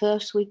to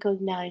first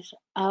recognize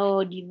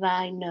our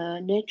divine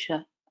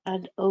nature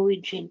and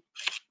origin.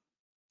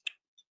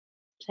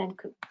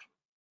 Thank you.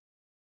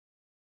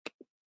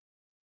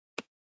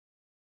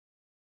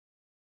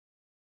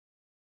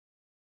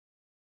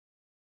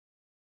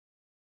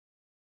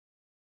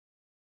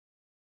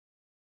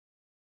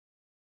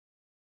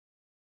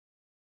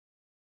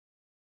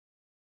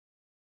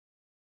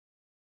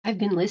 I've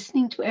been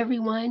listening to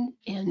everyone,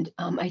 and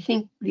I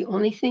think the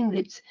only thing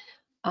that's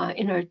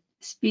in our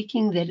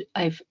speaking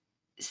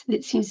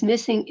that seems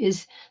missing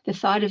is the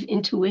thought of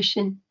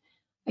intuition.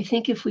 I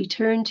think if we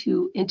turn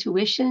to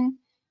intuition,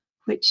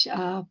 which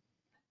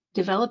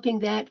developing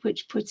that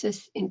which puts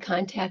us in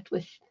contact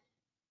with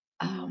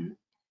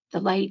the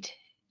light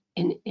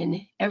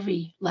in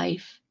every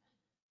life,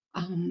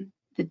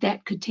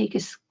 that could take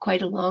us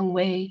quite a long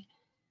way.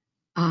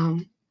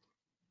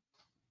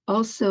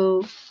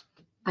 Also,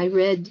 I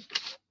read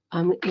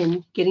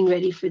in getting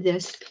ready for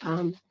this,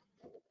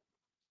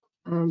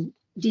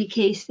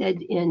 DK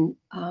said in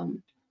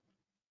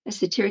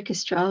esoteric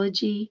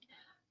astrology,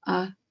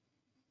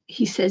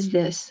 he says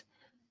this: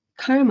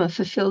 karma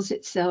fulfills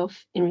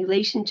itself in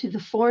relation to the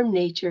form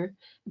nature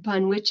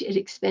upon which it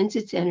expends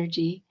its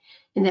energy,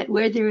 and that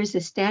where there is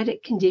a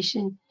static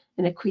condition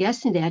and a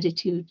quiescent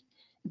attitude,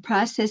 the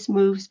process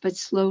moves but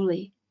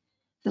slowly.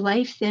 The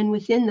life then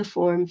within the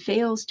form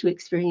fails to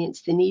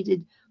experience the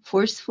needed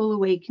forceful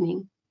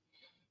awakening.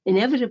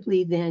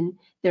 Inevitably then,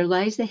 there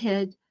lies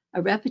ahead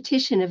a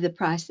repetition of the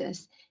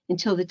process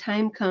until the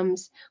time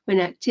comes when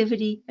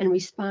activity and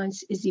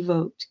response is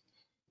evoked.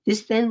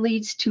 This then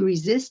leads to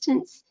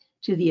resistance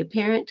to the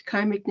apparent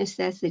karmic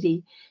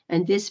necessity,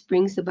 and this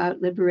brings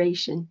about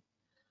liberation.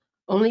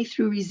 Only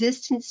through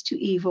resistance to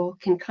evil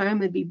can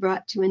karma be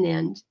brought to an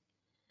end.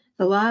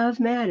 The law of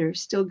matter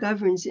still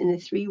governs in the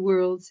three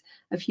worlds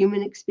of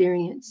human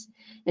experience,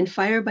 and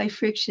fire by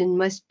friction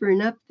must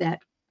burn up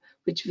that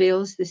which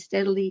veils the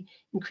steadily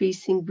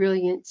increasing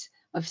brilliance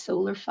of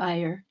solar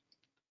fire.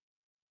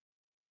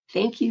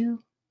 Thank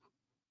you.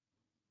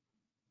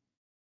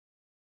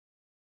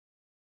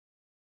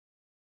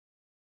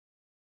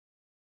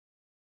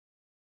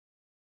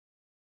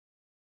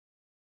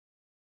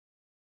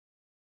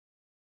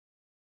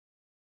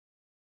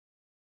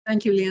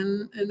 Thank you,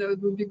 Lian. And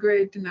it would be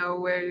great to know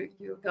where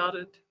you got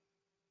it.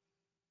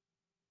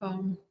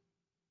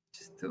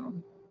 Just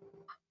to,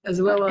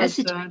 as well as,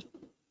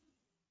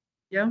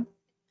 yeah.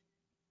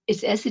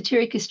 It's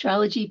Esoteric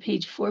Astrology,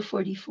 page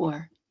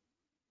 444.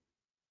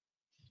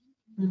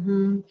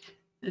 And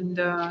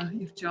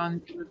if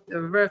John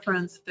would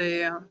reference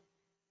the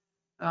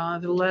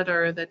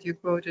letter that you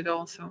quoted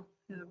also,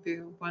 it would be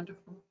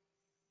wonderful.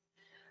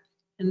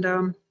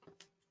 And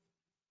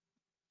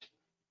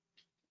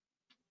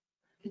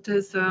it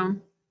is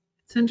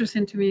it's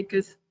interesting to me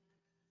because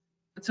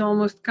it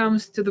almost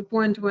comes to the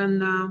point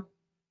when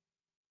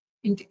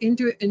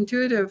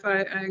intuitive,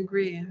 I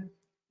agree,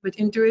 but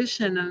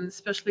intuition, and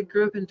especially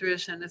group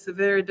intuition, is a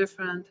very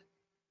different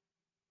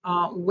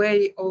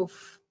way of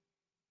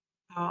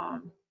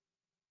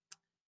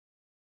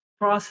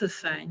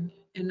processing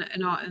in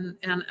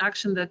an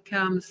action that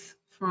comes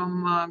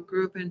from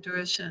group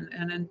intuition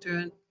and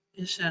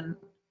intuition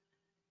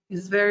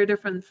is very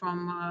different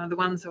from the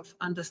ones of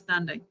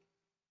understanding.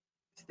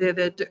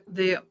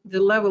 The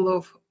level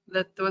of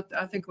that, what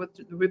I think what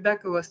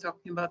Rebecca was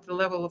talking about, the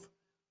level of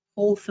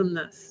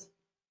wholesomeness.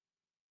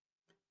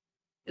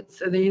 It's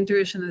the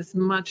intuition is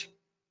much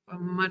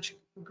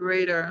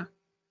greater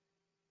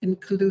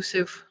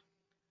inclusive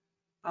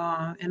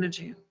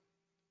energy.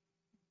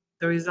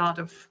 The result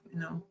of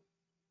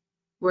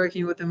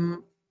working with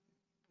them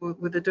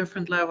with a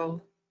different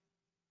level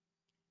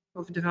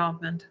of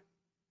development.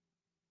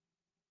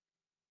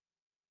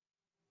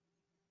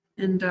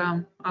 And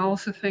I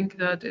also think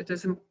that it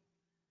is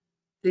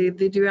the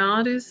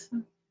dualities,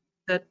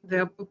 that they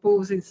are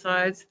opposing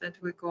sides that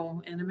we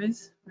call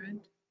enemies, right?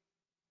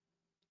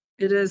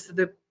 It is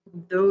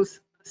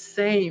those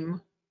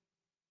same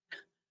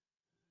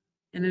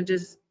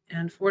energies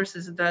and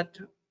forces that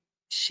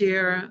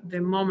share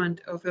the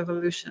moment of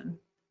evolution.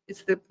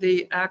 It's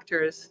the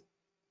actors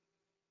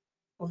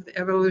of the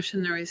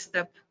evolutionary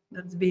step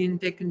that's being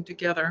taken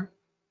together.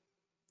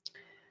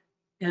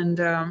 And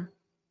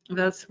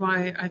that's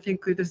why I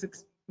think it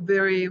is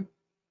very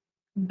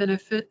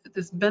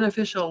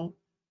beneficial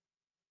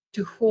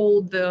to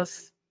hold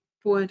this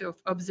point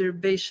of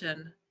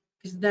observation,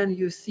 because then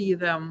you see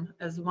them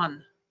as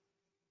one,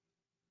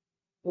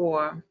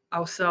 or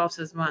ourselves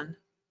as one,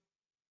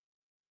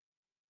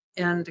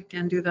 and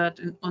can do that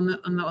on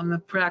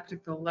the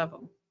practical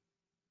level,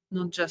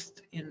 not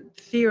just in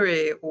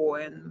theory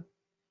or in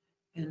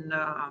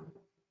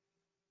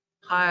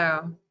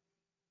higher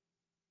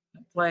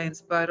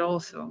planes, but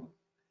also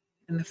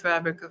in the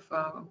fabric of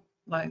our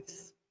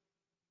lives.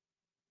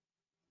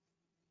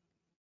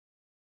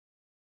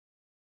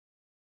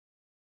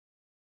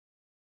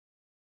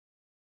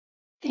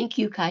 Thank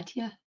you,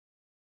 Katya.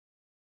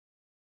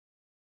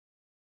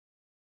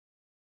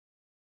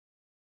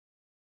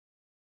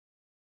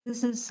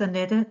 This is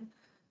Annette.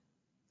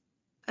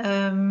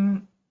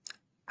 I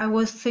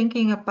was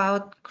thinking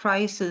about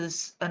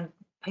crisis and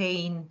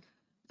pain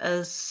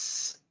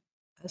as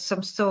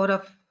some sort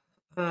of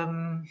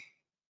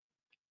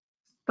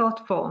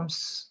thought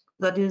forms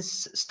that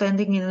is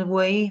standing in the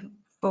way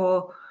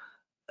for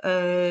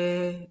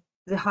the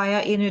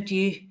higher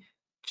energy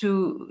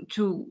to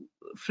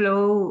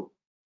flow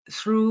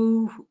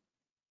through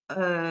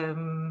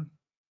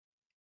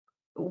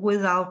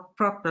without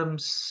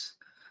problems.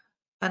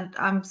 And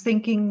I'm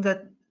thinking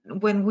that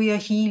when we are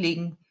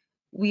healing,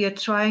 we are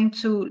trying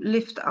to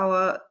lift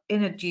our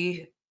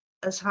energy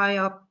as high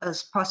up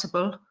as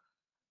possible,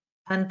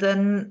 and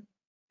then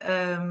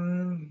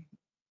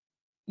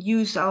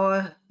use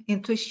our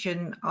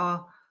intuition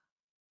or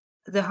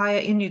the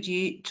higher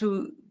energy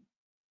to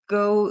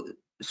go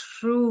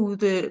through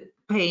the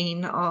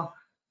pain or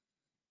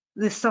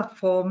the thought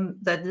form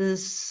that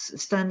is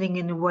standing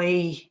in the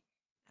way.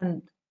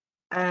 And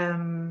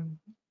I'm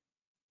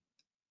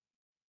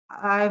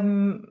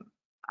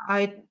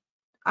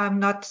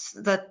not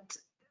that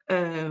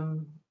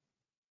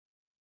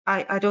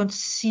I don't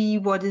see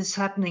what is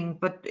happening,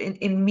 but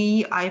in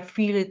me I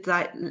feel it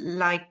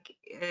like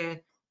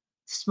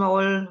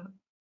small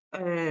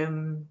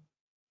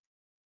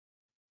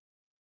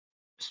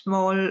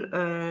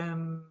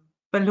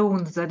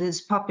balloons that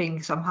is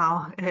popping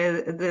somehow.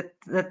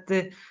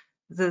 That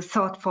the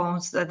thought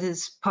forms that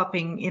is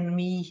popping in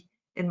me,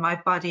 in my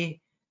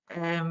body,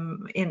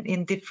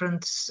 in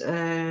different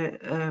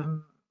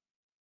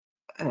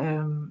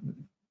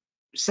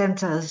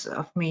centers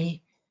of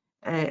me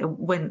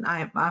when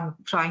I'm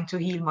trying to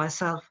heal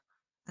myself.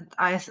 And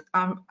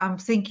I'm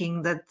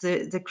thinking that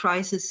the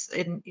crisis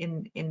in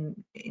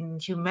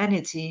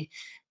humanity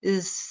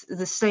is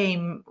the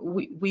same.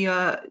 We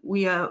are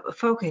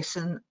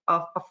focusing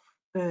of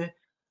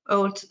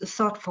old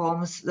thought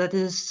forms that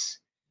is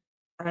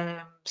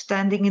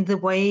standing in the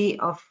way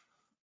of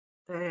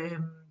the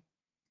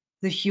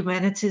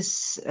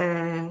humanity's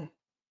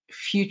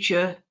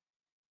future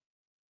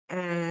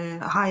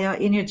higher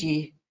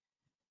energy.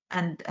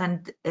 And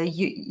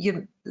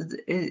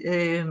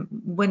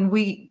when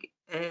we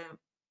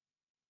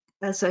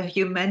as a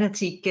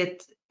humanity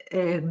get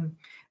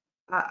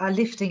are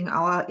lifting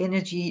our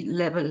energy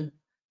level,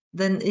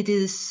 then it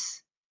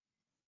is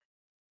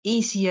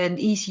easier and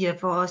easier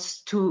for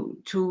us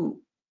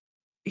to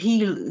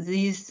heal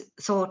these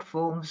thought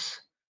forms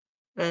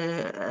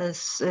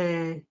as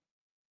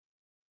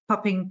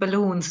popping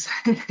balloons.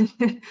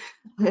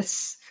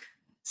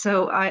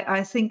 So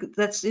I think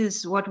that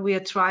is what we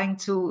are trying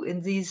to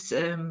in these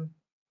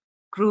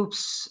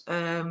groups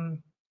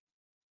when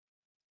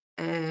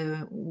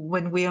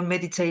we are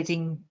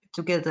meditating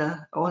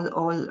together all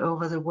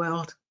over the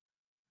world.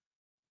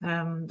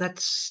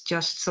 That's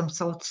just some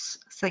thoughts.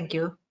 Thank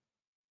you.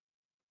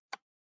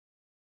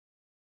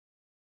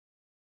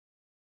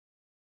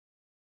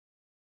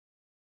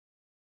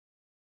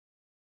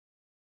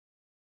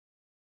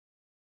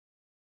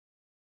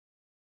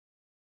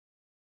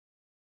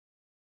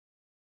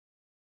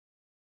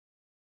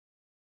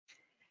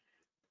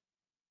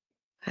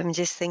 I'm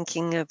just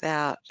thinking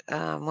about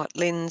what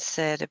Lynn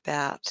said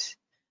about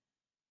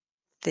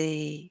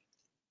the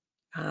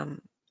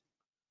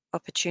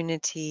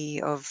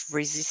opportunity of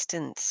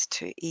resistance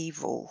to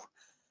evil,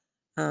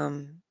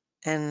 and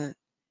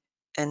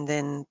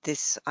then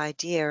this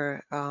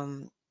idea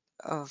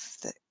of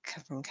the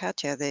from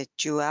Katya, the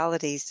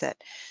dualities that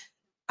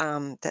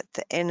that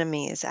the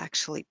enemy is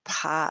actually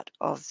part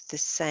of the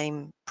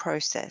same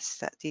process,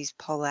 that these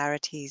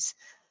polarities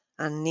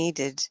are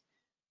needed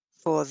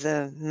for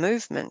the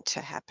movement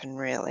to happen,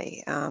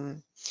 really.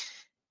 And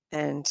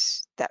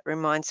that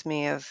reminds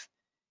me of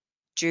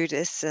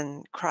Judas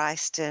and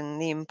Christ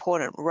and the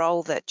important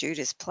role that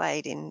Judas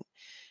played in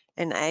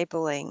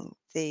enabling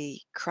the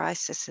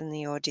crisis and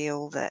the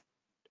ordeal that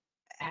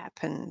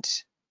happened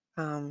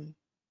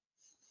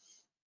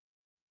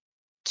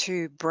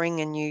to bring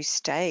a new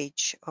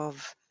stage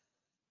of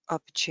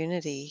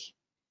opportunity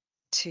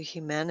to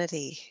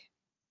humanity.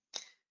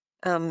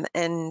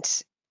 And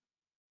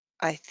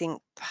I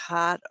think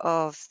part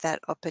of that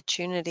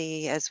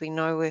opportunity, as we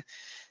know, we've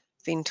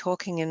been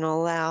talking in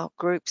all our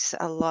groups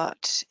a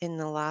lot in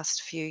the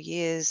last few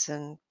years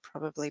and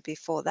probably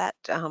before that,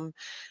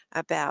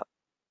 about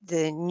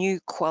the new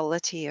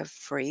quality of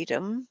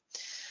freedom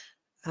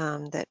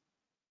that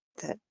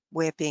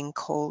we're being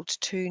called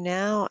to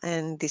now.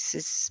 And this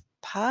is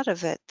part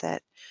of it,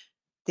 that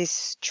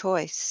this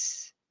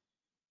choice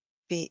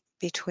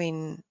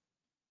between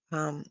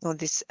or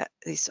this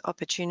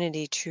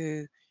opportunity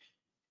to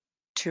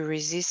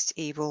resist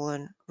evil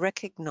and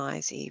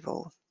recognize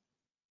evil,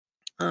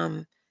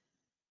 and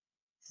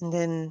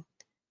then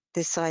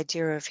this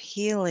idea of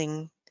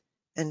healing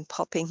and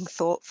popping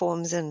thought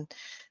forms, and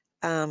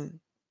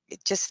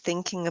just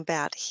thinking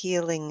about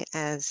healing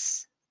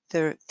as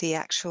the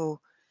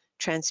actual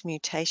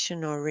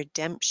transmutation or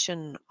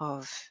redemption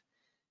of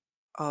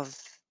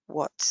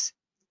what's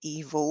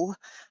evil,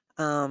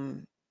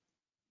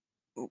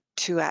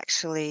 to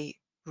actually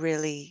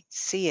really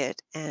see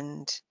it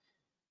and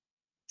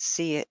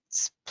see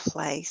its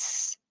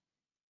place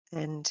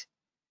and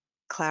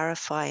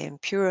clarify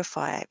and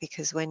purify it,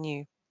 because when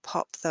you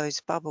pop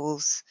those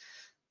bubbles,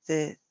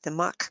 the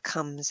muck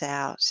comes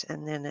out,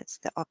 and then it's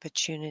the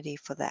opportunity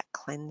for that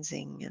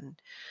cleansing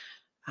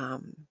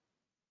and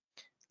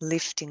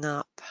lifting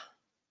up.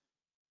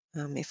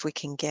 If we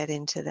can get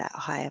into that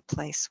higher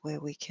place where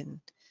we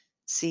can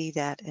see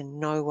that and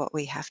know what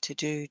we have to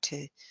do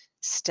to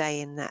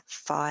stay in that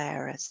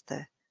fire as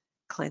the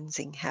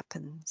cleansing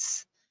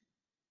happens.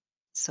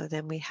 So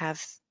then we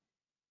have,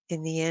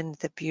 in the end,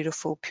 the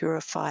beautiful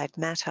purified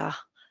matter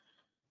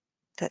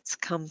that's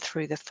come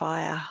through the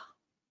fire.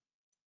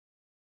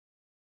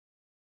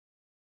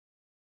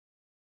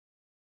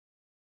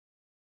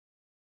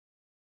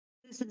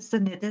 This is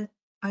Annette.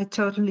 I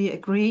totally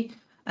agree.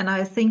 And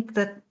I think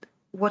that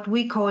what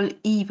we call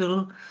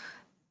evil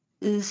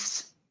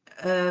is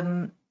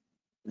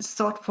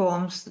thought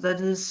forms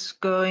that is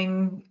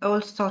going,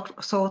 old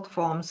thought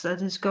forms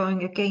that is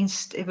going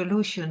against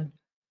evolution.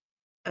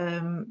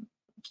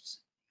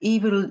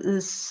 Evil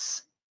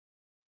is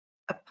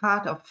a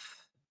part of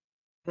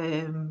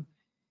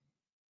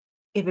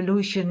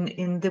evolution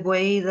in the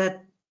way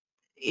that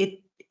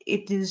it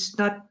is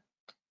not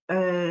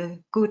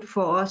good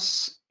for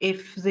us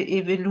if the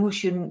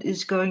evolution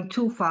is going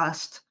too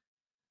fast.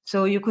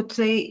 So you could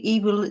say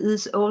evil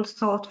is old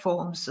thought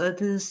forms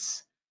that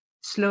is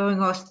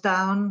slowing us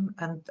down,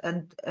 and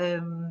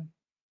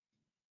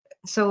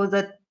so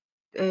that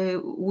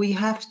we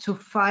have to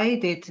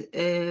fight it,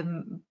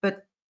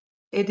 but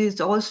it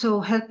is also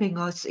helping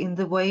us in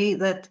the way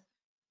that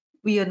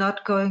we are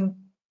not going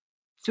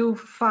too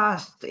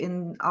fast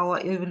in our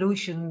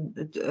evolution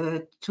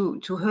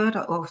to hurt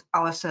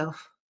ourselves,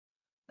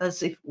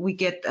 as if we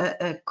get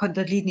a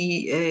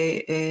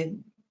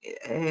Kundalini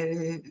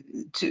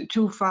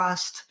too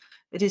fast.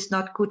 It is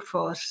not good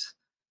for us.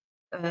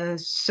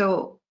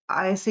 So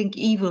I think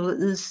evil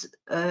is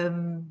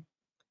the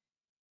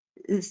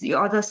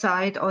other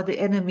side, or the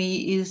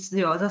enemy is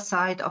the other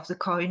side of the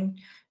coin.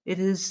 It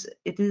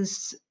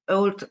is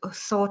old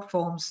thought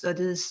forms that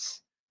is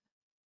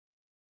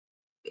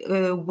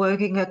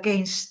working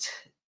against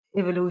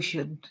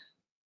evolution,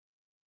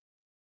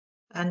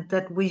 and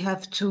that we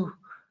have to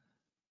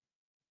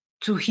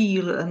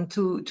heal and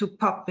to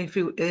pop if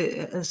you,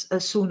 as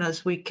soon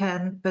as we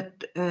can.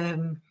 But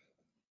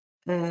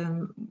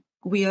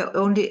we are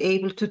only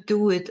able to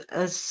do it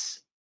as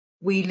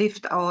we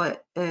lift our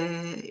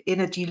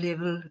energy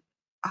level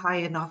high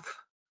enough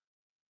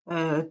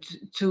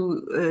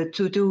to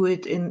do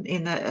it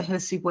in a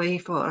healthy way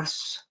for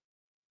us.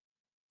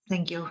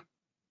 Thank you.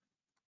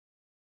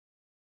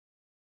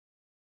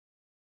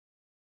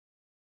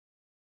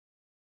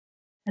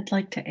 I'd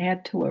like to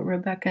add to what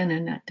Rebecca and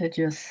Annette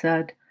just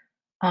said.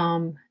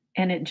 And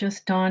it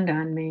just dawned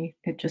on me,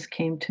 it just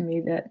came to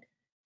me that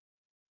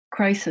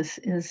crisis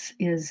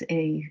is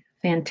a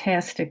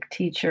fantastic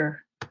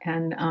teacher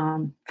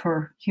and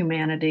for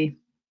humanity.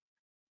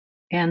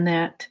 And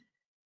that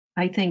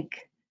I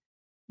think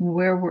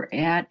where we're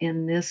at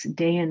in this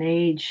day and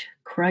age,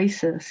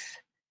 crisis,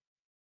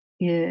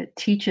 it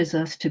teaches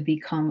us to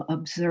become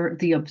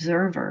the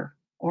observer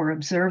or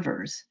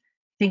observers.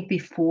 I think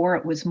before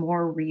it was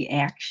more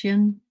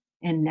reaction,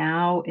 and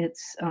now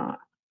it's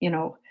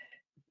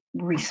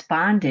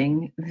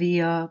responding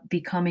via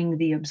becoming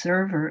the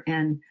observer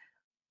and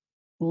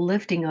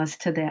lifting us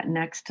to that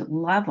next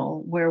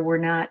level where we're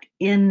not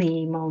in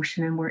the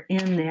emotion and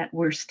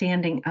we're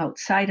standing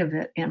outside of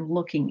it and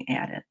looking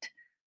at it,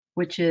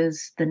 which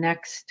is the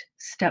next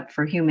step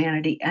for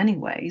humanity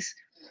anyways,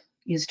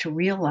 is to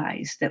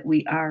realize that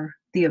we are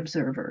the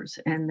observers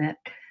and that,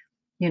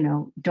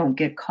 don't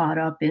get caught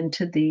up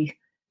into the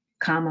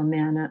kama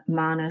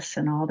manas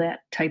and all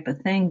that type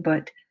of thing,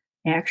 but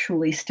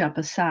actually step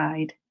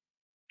aside,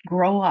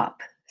 grow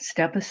up,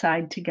 step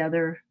aside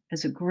together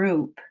as a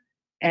group,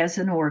 as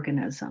an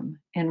organism,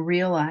 and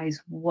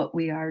realize what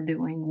we are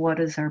doing, what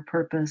is our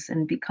purpose,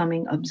 and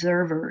becoming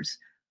observers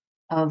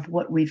of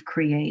what we've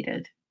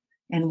created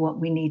and what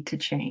we need to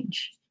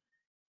change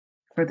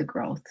for the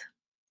growth.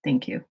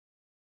 Thank you.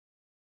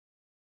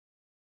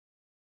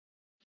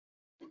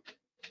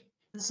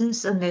 This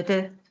is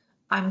Annette.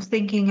 I'm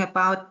thinking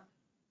about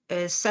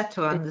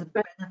Saturn, the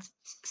planet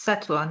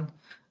Saturn,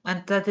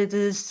 and that it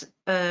is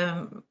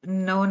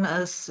known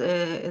as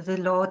the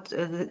Lord,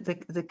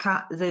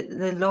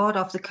 the Lord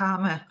of the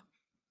Karma.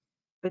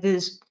 But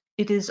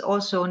it is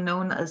also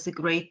known as the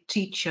great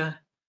teacher,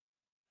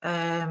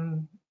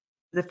 the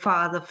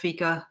father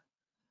figure,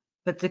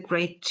 but the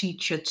great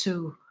teacher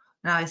too.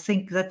 And I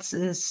think that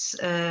is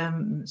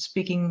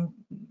speaking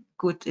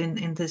good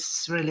in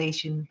this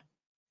relation.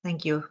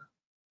 Thank you.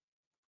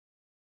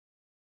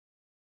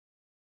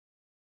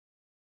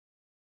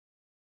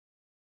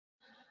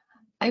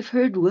 I've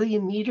heard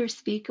William Meader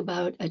speak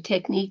about a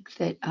technique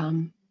that,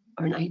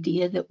 or an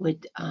idea that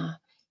would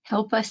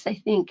help us, I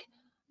think,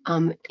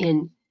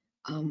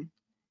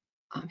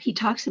 he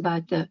talks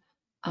about the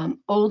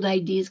old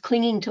ideas,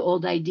 clinging to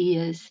old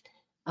ideas,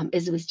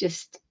 as was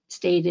just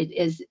stated,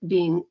 as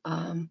being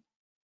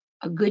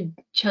a good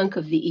chunk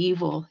of the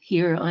evil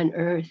here on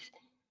earth,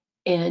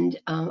 and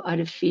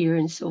out of fear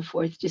and so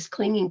forth, just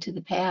clinging to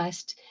the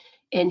past.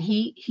 And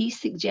he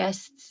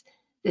suggests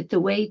that the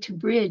way to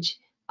bridge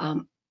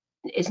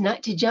is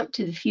not to jump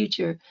to the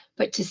future,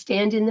 but to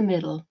stand in the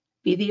middle,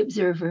 be the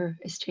observer,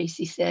 as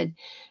Tracy said,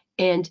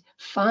 and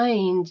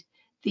find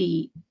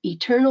the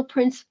eternal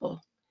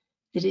principle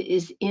that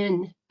is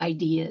in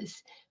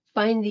ideas.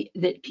 Find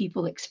that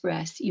people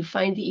express. You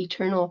find the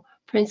eternal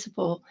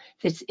principle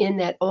that's in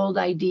that old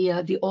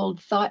idea, the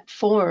old thought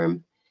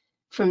form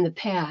from the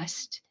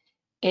past,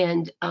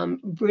 and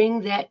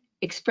bring that,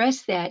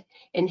 express that,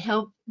 and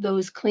help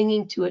those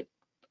clinging to it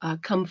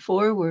come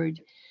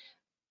forward.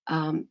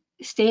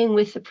 Staying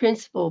with the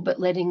principle, but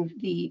letting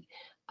the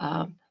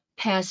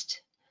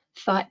past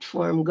thought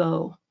form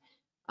go.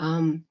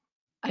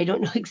 I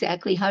don't know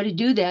exactly how to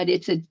do that.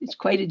 It's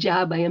quite a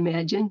job, I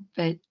imagine,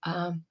 but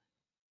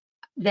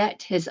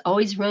that has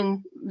always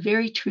rung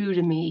very true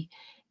to me,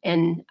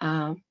 and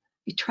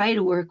we try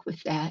to work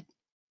with that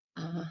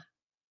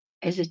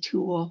as a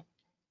tool.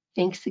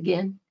 Thanks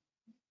again.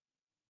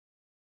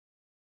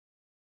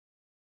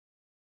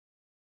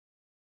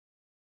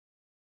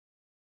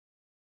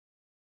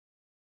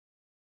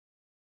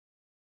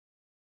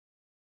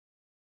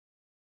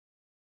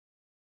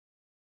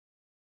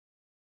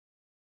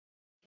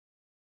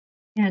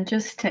 And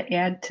just to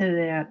add to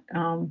that,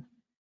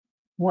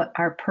 what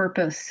our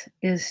purpose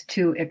is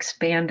to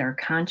expand our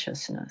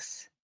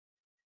consciousness.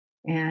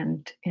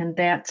 And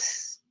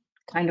that's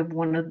kind of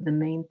one of the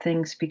main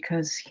things,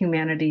 because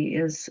humanity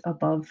is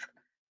above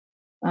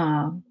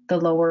the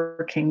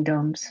lower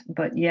kingdoms,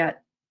 but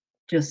yet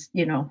just,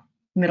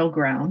 middle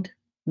ground,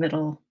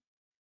 middle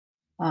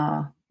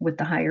with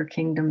the higher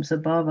kingdoms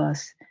above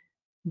us.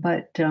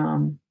 But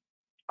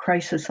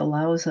crisis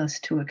allows us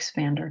to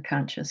expand our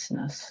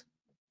consciousness.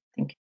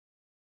 Thank you.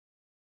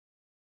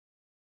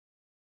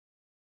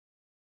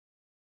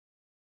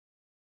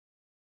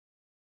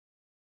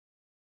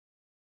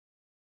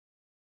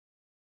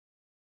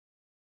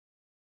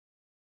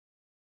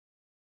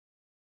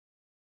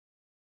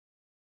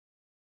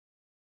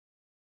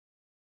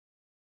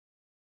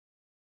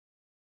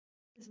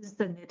 This is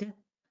the net.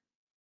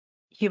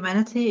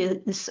 Humanity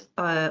is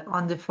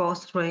on the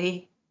fourth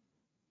ray,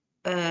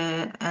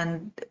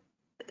 and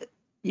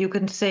you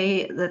can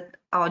say that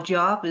our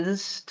job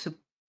is to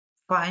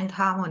find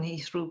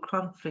harmony through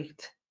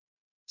conflict.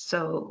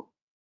 So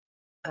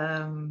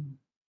that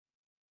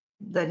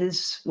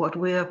is what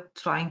we are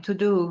trying to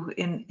do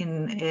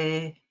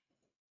in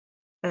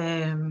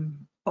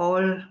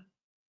all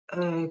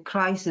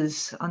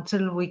crises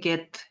until we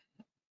get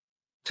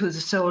to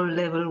the soul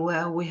level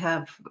where we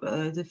have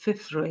the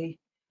fifth ray.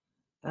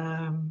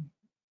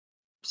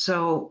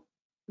 So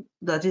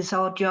that is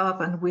our job,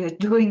 and we are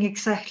doing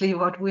exactly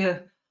what we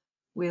are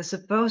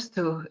supposed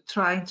to,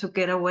 trying to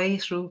get away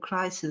through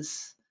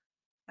crisis,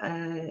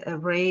 a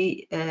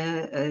ray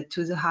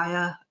to the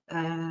higher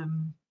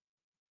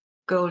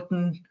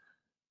golden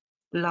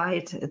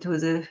light, to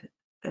the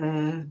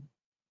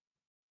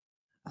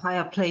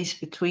higher place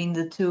between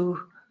the two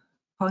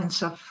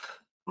points of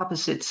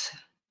opposites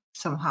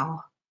somehow.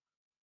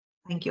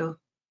 Thank you.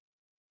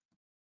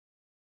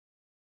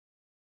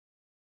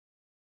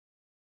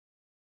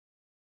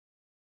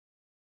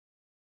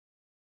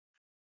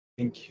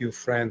 Thank you,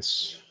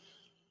 friends.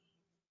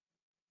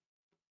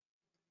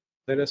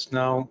 Let us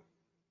now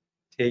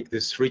take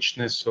this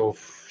richness of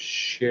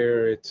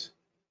shared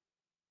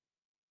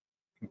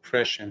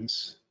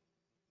impressions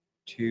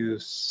to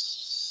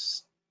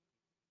stay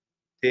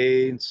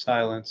in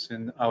silence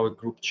in our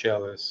group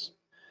chalice.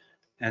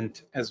 And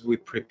as we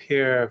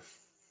prepare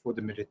for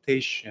the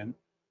meditation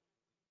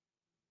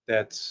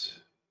that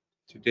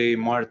today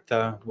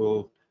Marta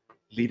will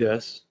lead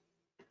us,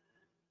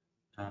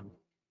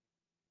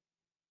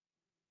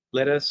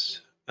 let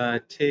us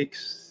take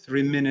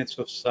 3 minutes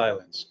of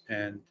silence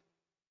and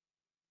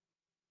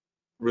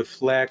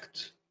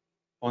reflect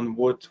on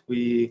what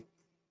we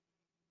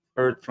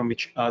heard from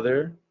each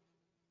other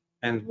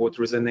and what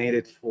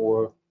resonated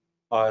for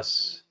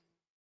us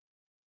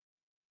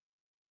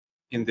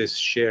in this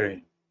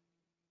sharing.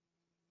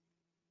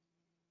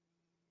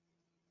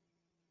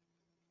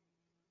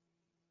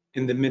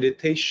 In the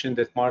meditation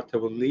that Marta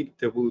will lead,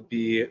 there will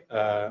be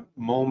a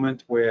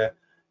moment where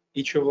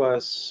each of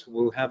us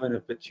will have an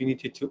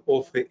opportunity to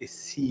offer a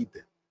seed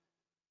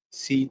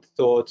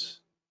thought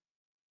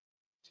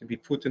to be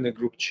put in a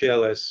group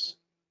chalice,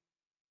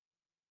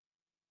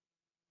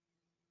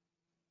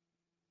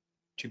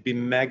 to be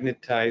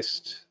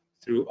magnetized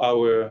through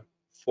our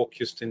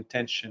focused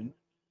intention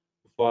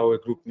of our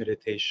group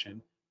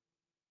meditation,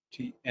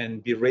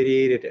 and be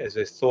radiated as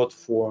a thought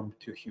form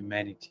to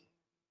humanity.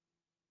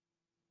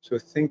 So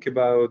think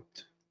about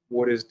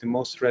what is the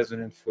most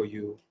resonant for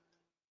you,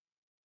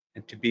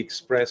 and to be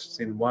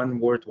expressed in one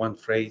word, one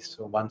phrase,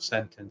 or one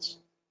sentence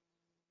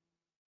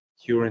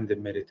during the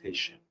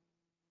meditation.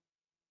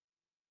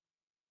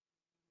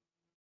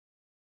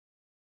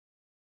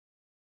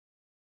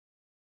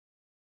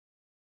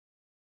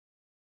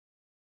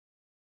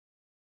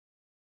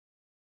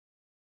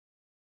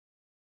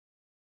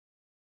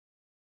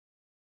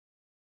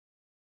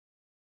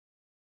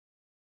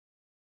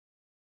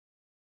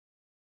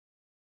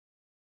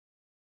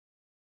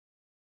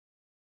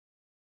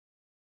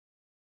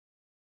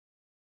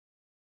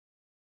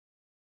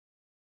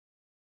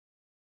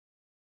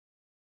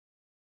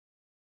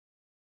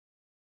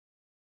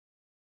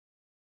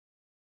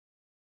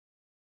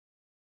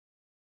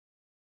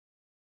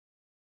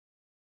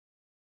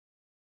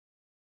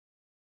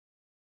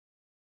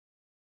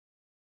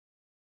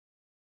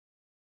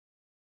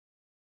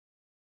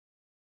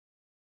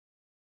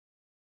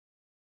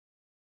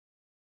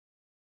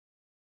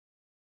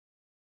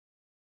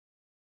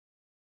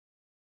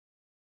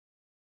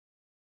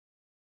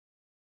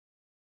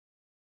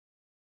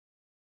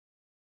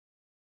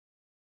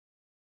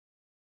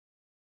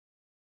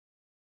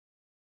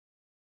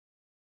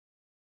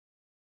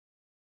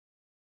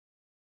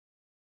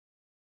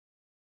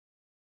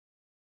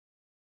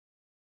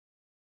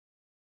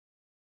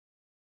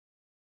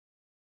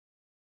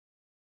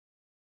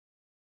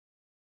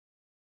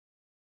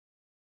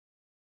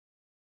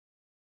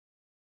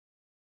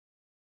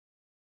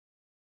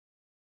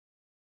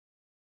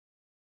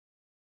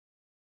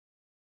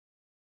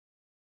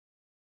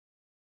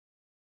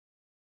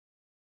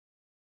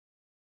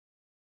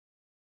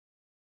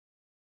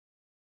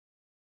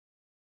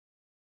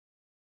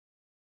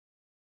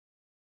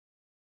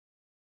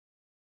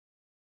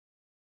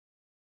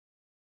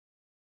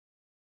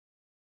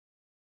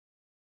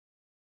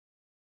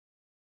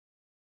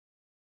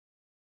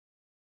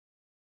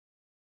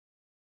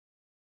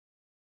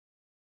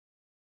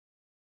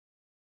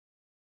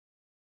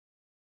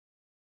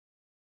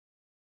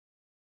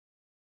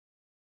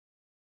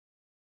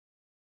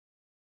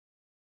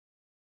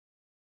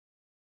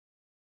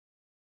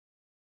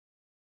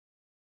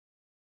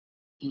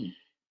 Dear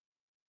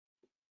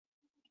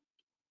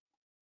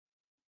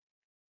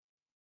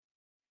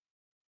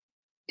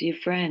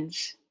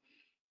friends,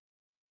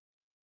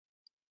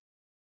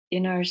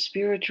 in our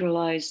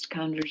spiritualized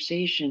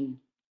conversation,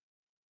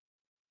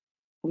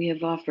 we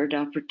have offered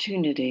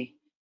opportunity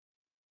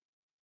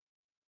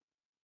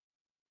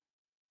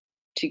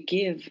to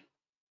give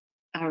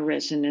our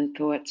resonant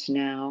thoughts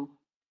now,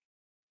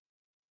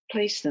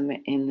 place them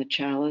in the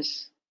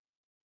chalice,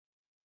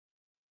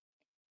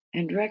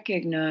 and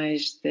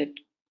recognize that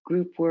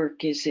group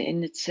work is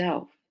in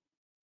itself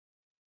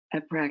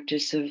a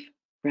practice of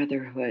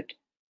brotherhood.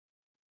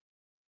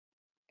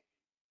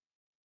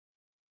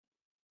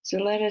 So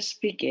let us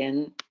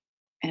begin,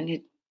 and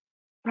it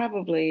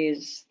probably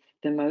is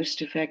the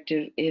most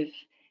effective if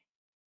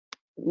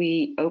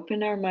we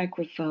open our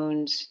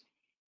microphones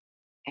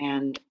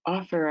and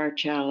offer our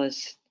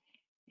chalice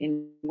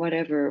in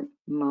whatever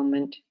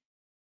moment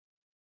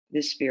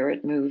the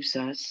Spirit moves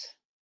us.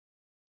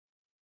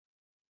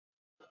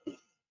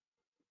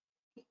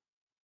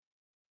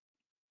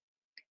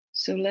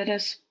 So let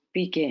us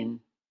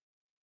begin.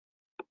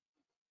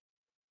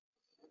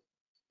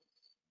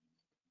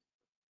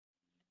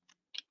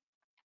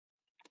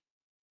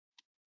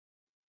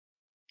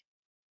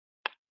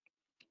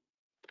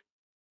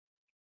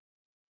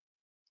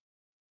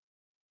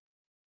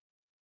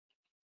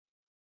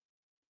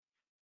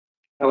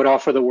 I would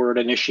offer the word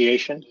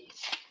initiation.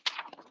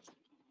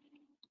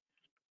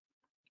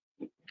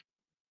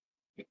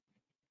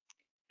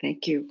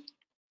 Thank you.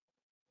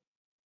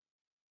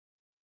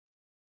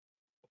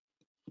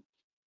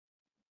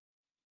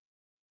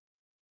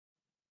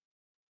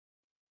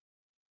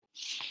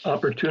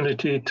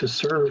 Opportunity to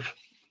serve.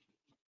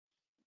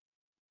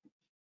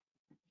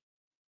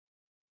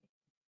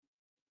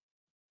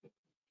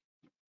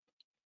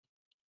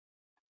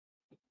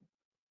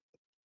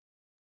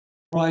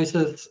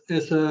 Crisis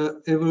is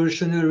an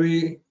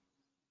evolutionary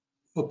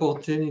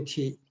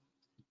opportunity.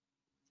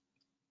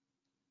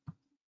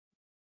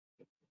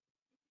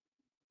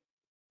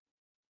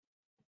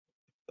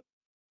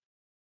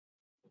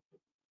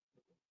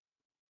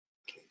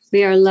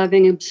 We are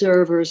loving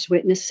observers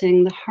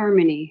witnessing the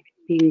harmony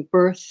being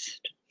birthed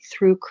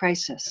through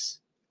crisis.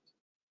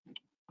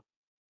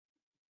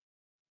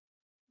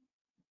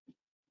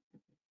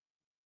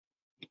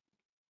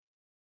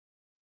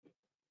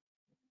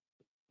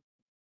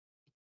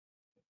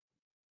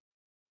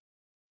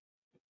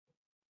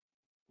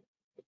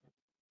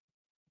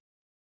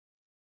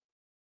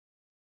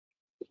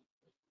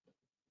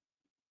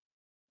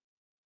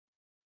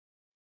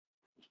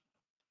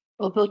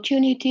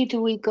 Opportunity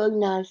to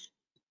recognize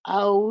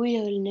our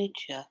real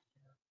nature.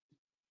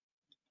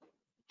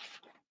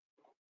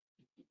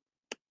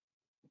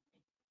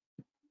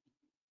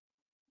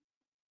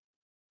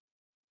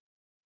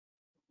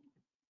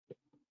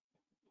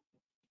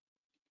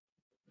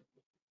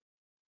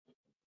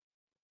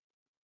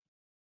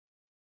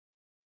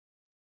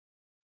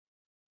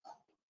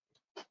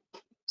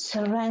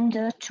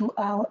 Surrender to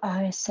our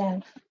higher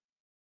self.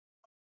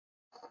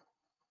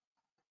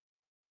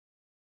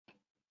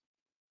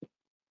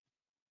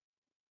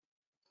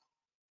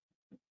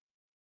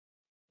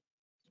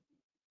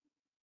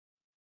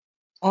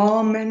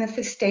 All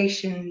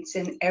manifestations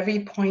and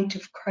every point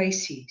of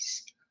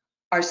crises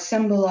are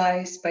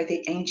symbolized by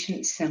the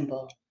ancient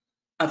symbol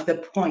of the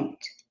point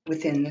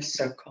within the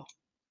circle.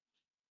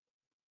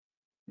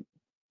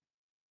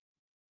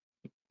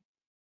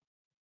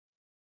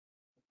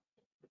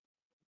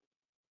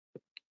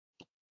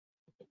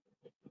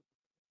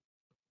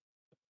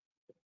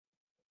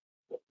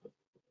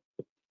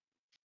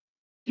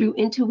 Through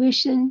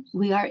intuition,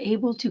 we are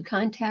able to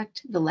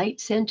contact the light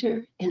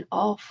center in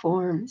all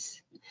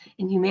forms,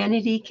 and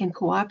humanity can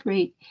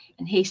cooperate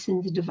and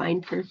hasten the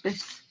divine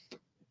purpose.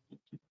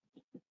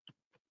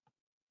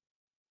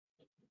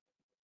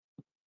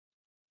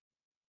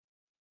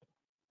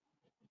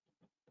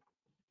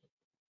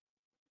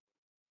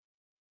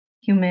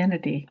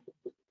 Humanity,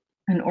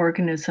 an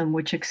organism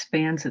which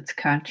expands its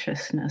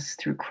consciousness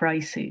through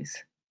crises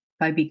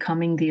by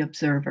becoming the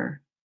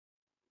observer,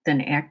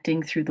 then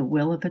acting through the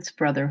will of its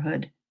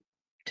brotherhood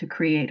to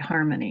create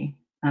harmony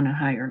on a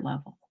higher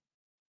level.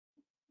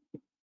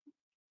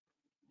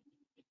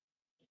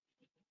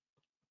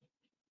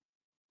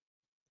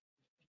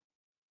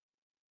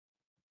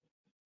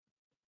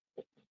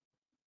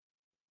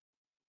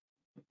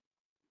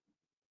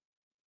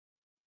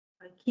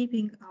 By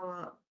keeping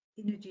our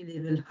energy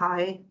level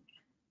high,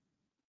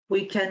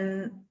 we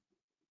can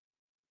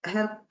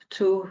help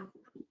to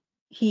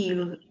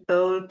heal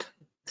old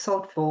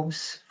thought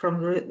forms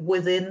from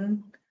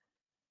within,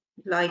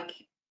 like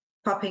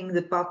popping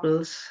the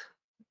bubbles,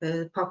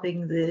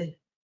 popping the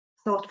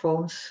thought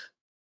forms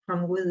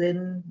from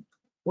within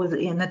with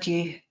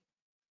energy,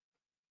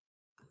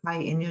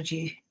 high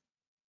energy.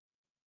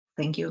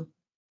 Thank you.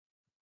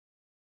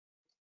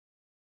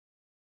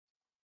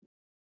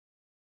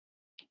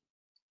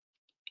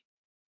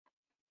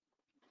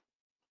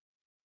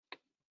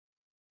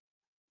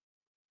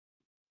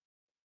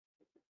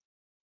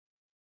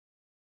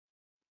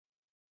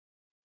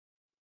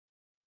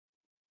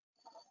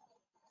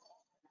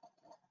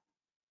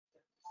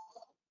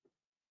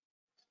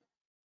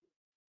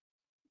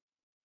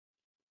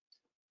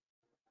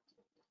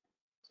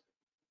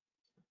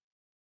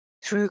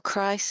 Through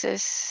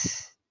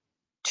crisis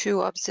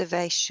to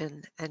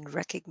observation and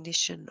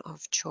recognition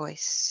of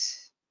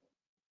choice.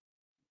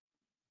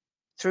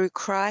 Through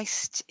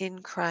Christ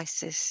in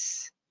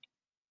crisis,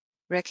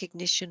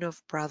 recognition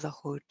of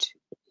brotherhood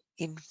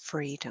in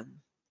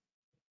freedom.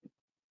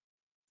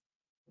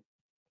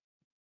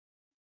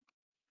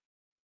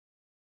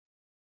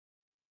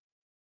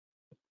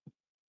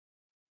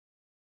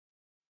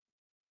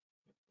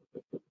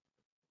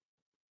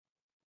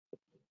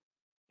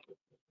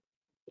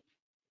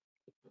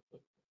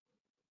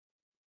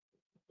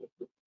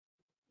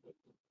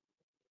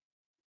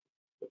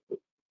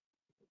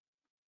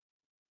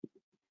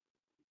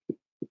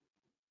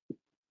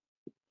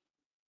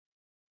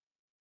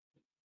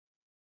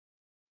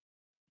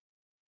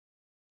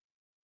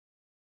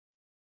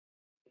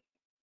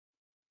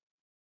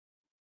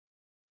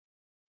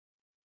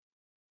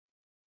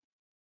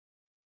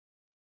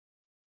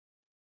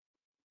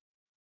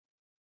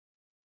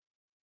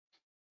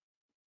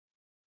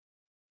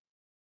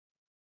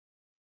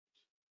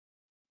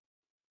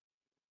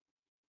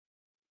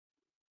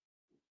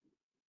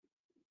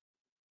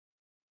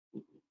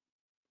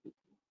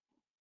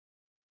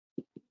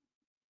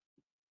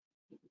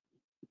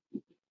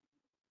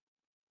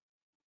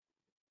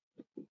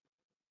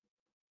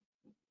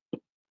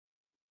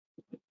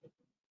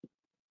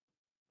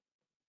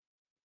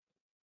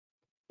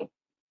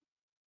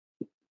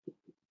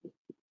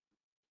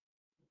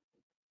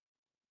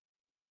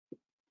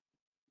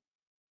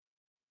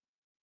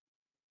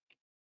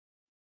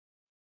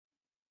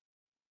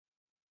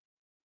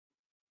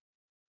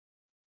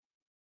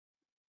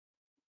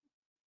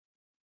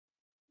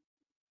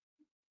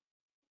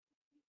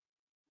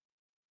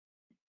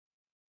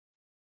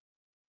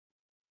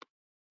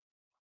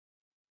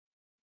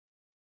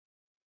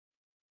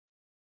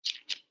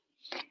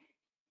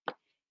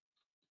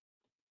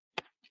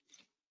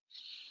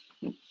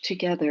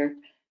 Together,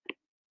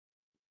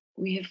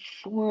 we have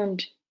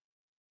formed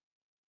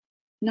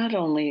not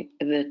only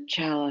the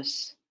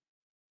chalice,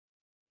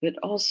 but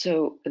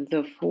also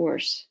the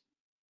force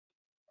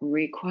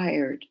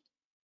required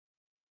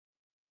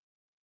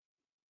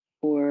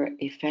for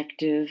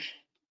effective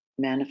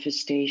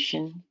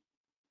manifestation.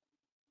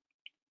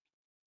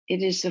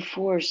 It is the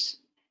force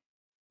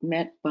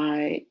met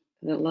by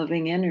the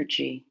loving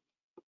energy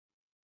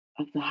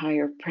of the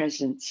higher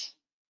presence.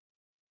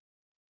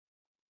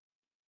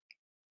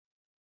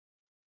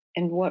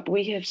 And what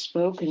we have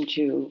spoken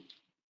to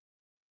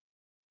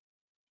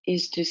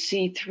is to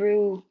see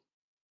through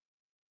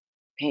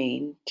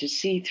pain, to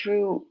see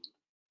through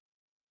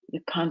the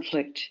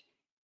conflict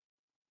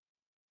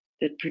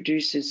that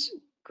produces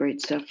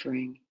great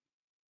suffering,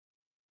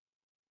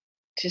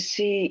 to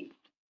see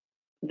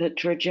the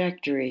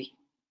trajectory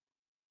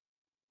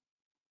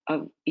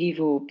of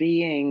evil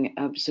being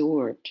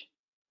absorbed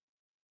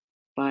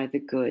by the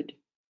good.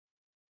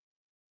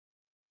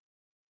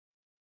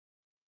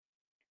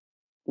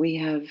 We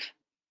have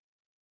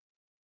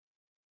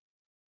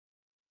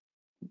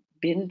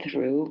been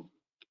through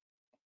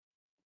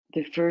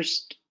the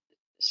first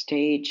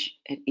stage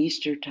at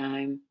Easter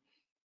time,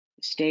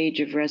 stage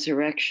of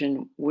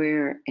resurrection,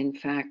 where in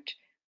fact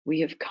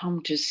we have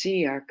come to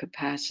see our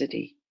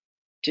capacity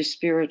to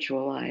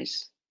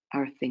spiritualize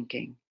our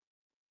thinking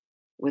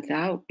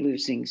without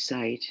losing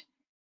sight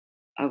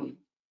of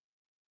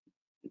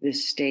the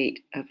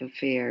state of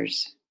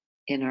affairs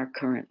in our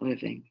current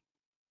living.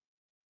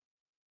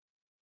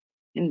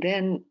 And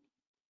then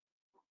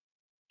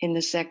in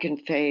the second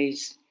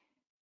phase,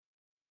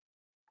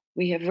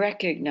 we have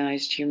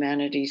recognized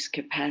humanity's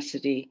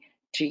capacity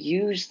to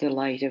use the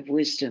light of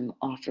wisdom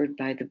offered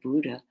by the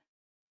Buddha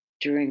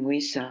during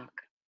Wesak.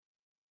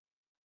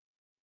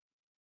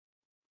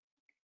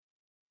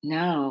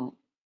 Now,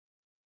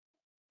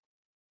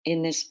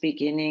 in this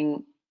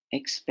beginning,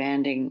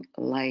 expanding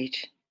light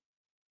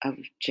of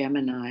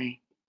Gemini,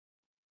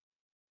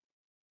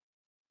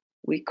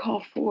 we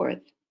call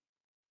forth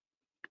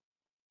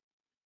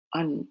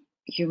on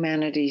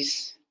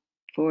humanity's,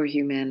 for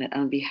humanity,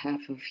 on behalf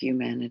of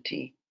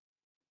humanity,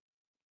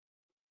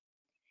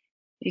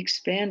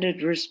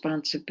 expanded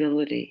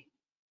responsibility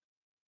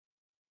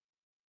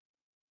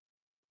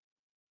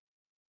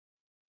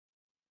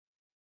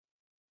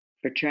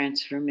for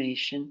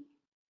transformation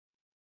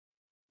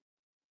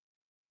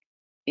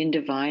in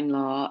divine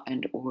law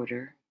and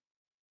order.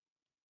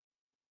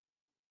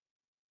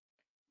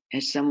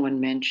 As someone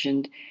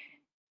mentioned,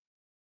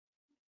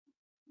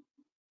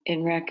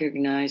 in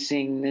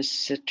recognizing this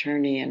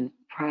Saturnian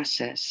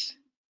process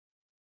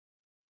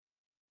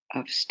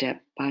of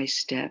step by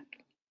step,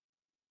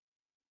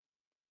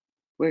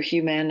 where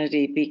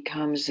humanity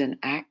becomes an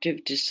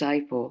active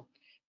disciple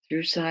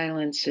through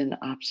silence and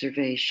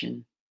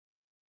observation,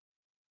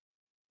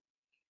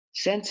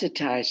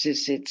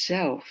 sensitizes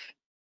itself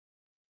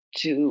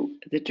to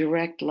the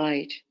direct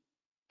light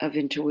of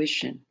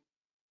intuition,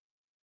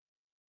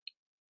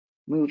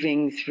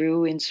 moving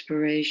through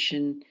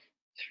inspiration,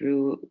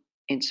 through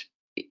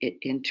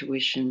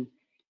intuition,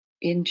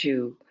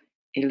 into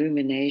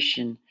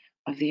illumination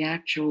of the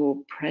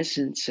actual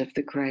presence of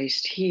the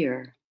Christ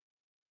here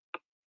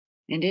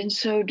And in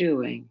so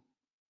doing,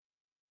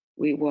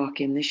 we walk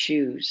in the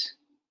shoes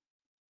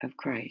of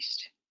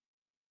Christ.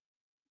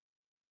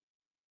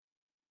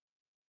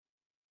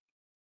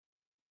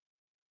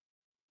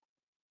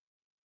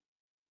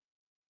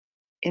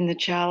 In the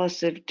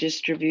chalice of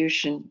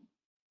distribution,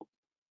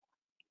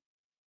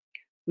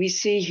 we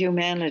see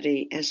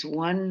humanity as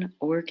one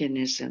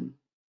organism,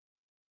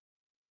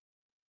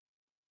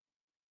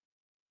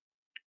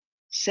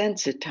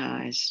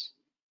 sensitized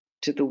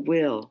to the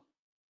will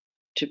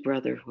to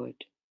brotherhood,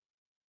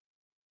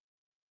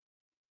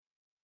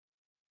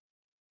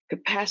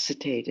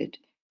 capacitated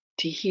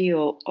to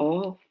heal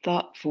all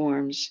thought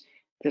forms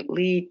that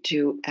lead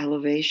to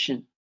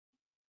elevation,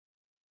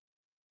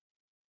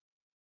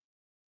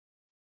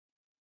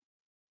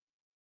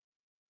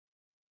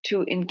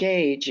 to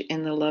engage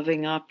in the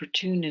loving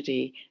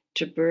opportunity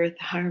to birth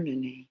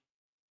harmony,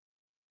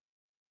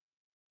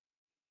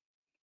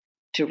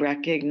 to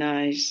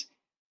recognize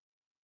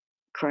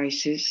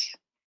crisis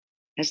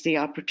as the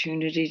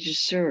opportunity to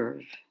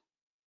serve.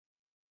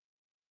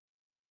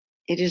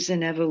 It is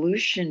an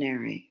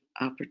evolutionary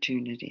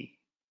opportunity.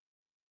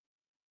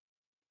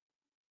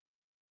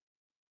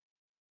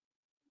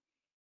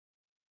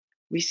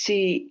 We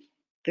see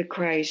the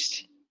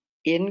Christ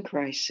in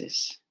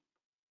crisis,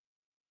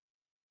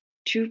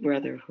 to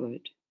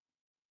brotherhood,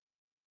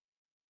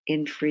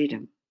 in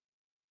freedom.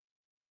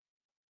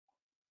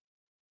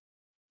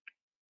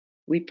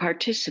 We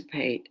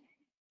participate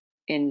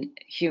in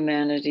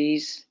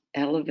humanity's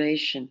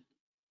elevation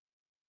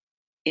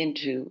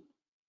into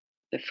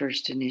the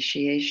first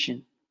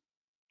initiation.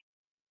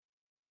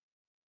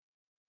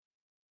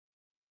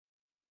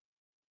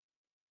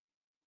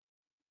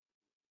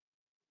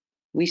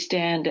 We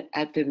stand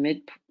at the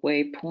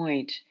midway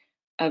point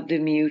of the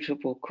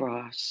mutable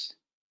cross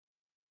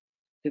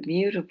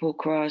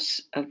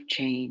of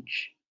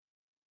change,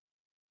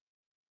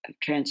 of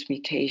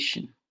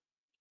transmutation.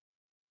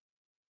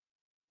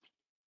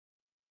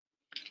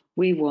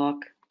 We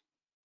walk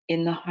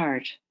in the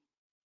heart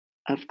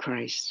of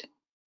Christ.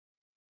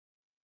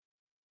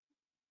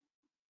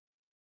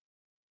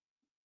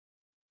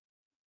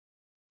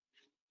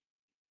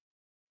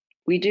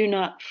 We do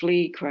not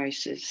flee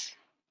crisis.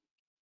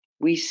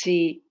 We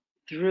see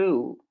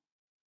through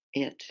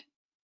it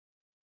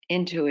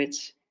into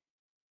its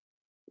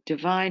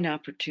divine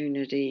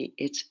opportunity,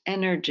 its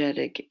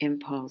energetic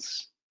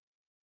impulse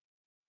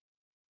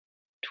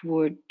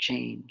toward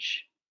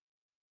change.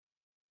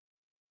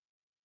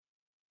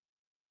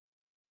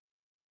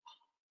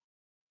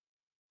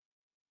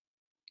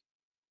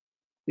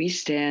 We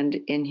stand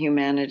in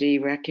humanity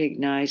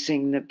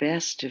recognizing the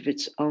best of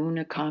its own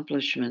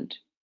accomplishment,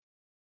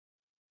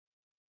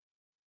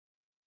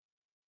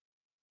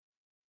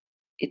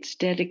 its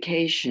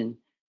dedication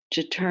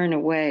to turn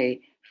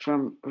away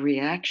from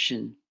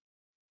reaction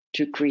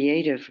to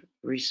creative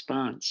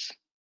response.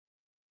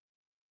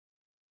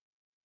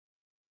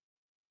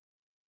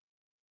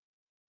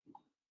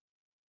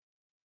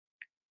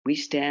 We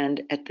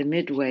stand at the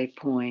midway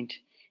point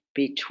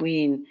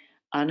between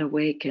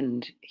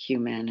unawakened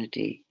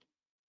humanity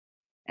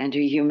and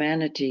a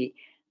humanity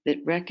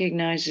that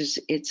recognizes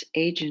its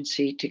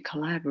agency to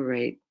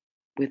collaborate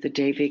with the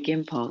Davic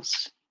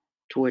impulse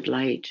toward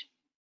light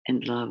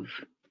and love.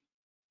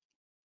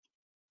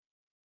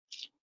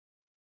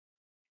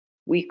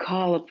 We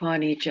call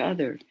upon each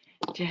other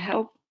to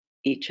help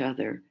each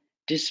other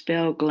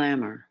dispel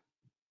glamour,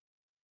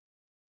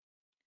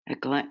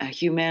 a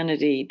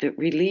humanity that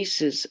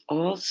releases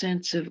all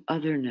sense of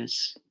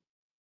otherness,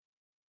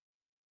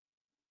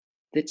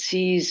 that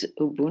sees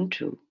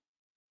Ubuntu.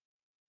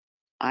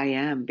 I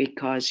am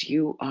because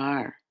you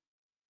are.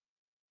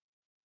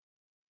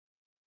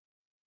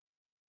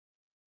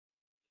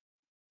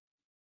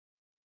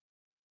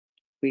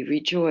 We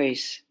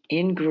rejoice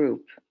in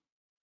group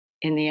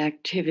in the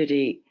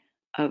activity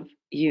of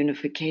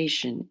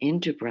unification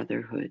into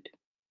brotherhood.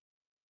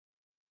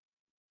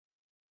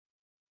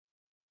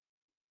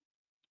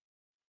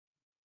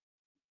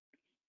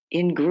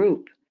 In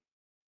group,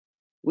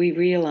 we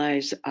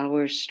realize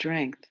our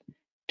strength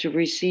to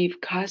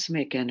receive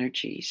cosmic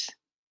energies.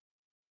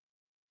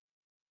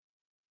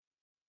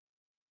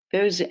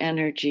 Those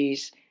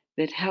energies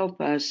that help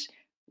us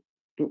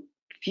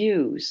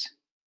fuse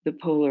the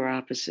polar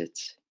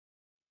opposites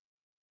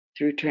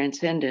through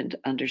transcendent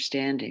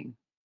understanding.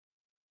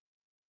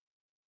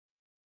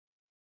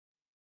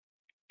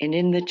 And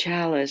in the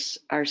chalice,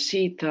 our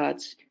seed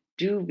thoughts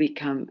do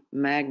become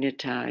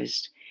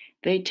magnetized.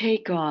 They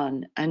take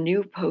on a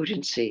new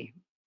potency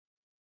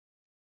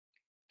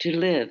to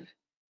live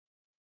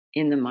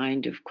in the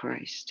mind of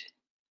Christ.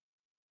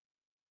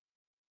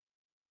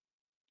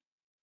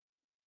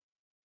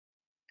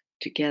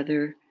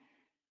 Together,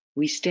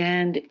 we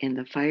stand in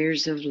the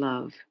fires of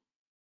love,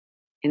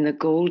 in the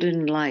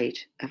golden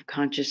light of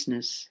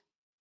consciousness,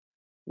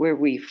 where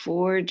we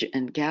forge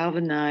and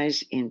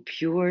galvanize in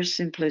pure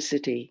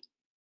simplicity,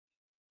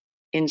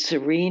 in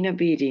serene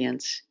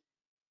obedience,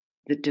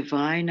 the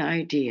divine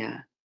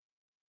idea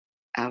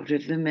out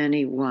of the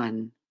many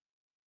one,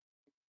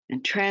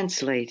 and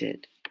translate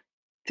it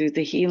through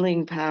the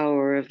healing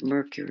power of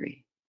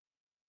Mercury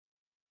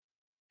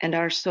and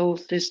our soul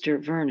sister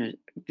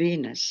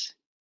Venus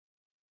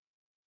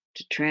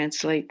to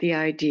translate the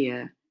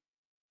idea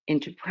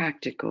into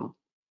practical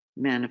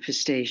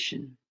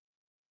manifestation.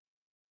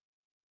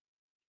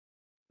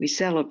 We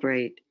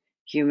celebrate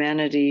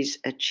humanity's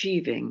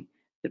achieving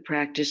the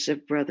practice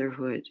of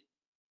brotherhood.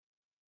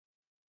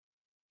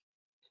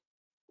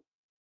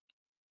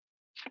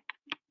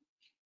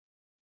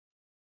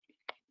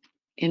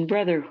 In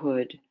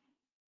brotherhood,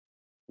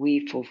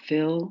 we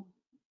fulfill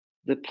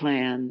the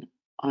plan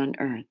on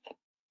earth.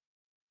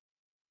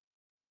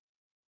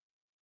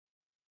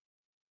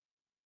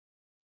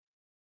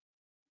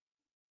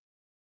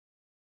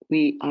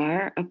 We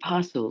are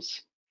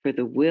apostles for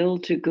the will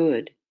to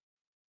good,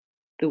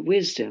 the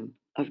wisdom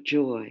of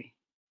joy,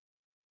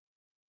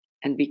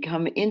 and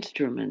become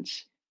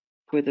instruments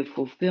for the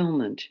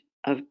fulfillment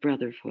of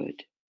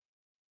brotherhood.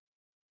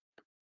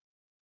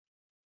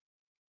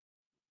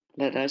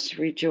 Let us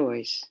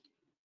rejoice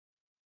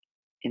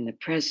in the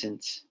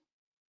presence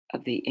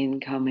of the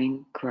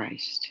incoming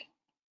Christ.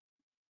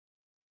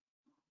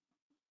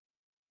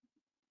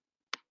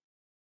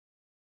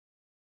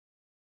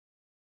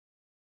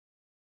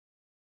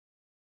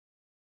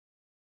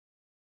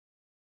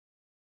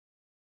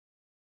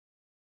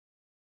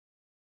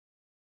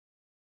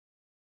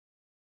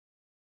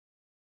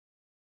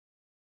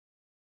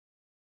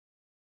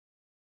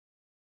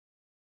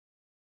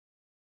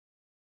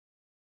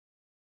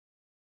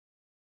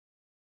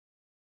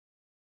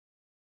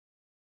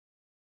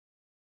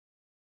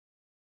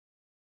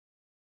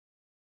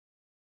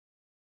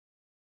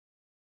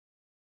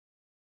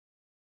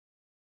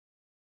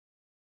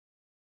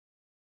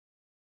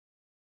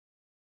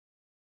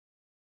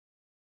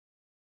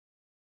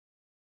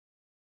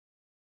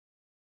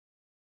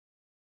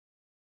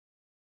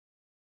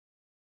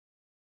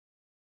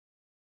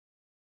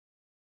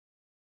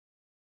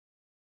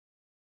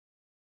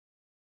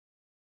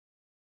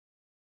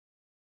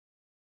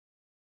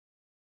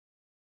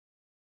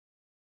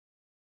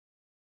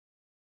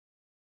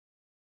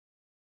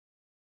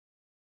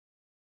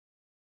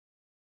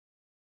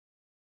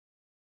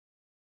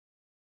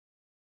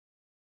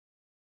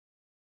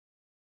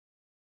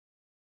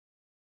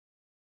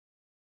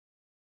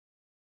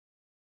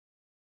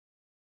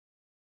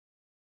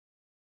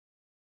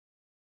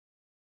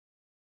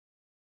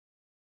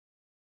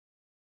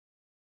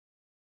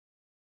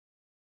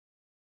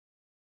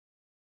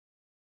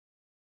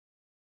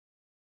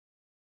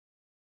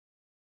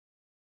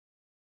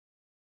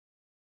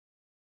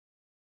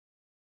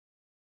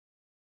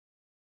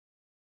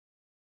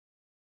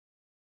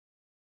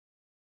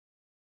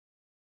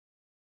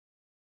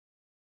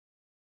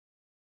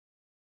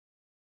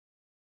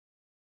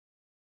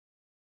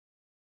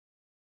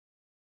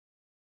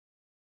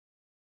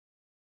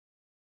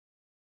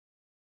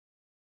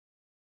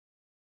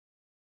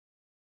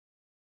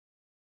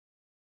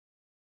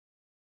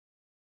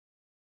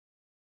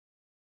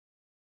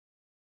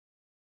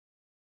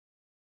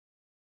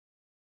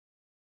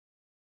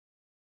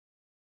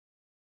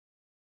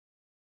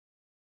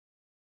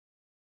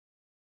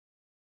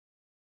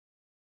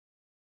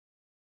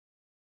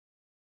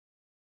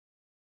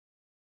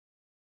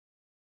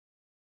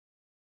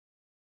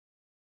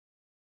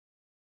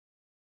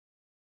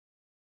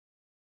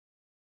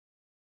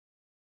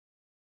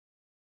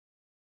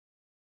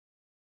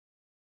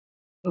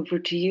 Over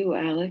to you,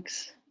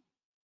 Alex.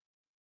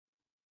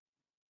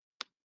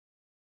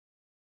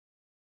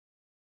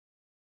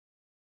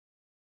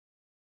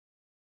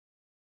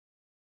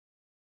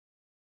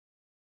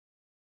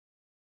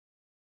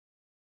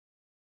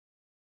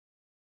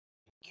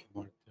 Thank you,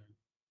 Martha.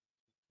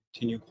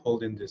 Continue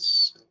holding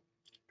this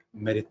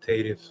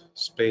meditative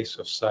space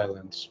of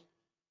silence,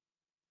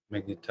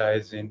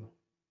 magnetizing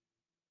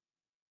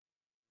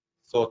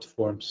thought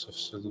forms of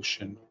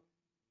solution,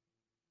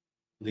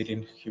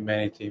 leading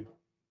humanity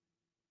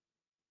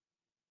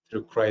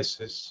through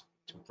crisis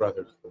to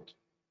brotherhood.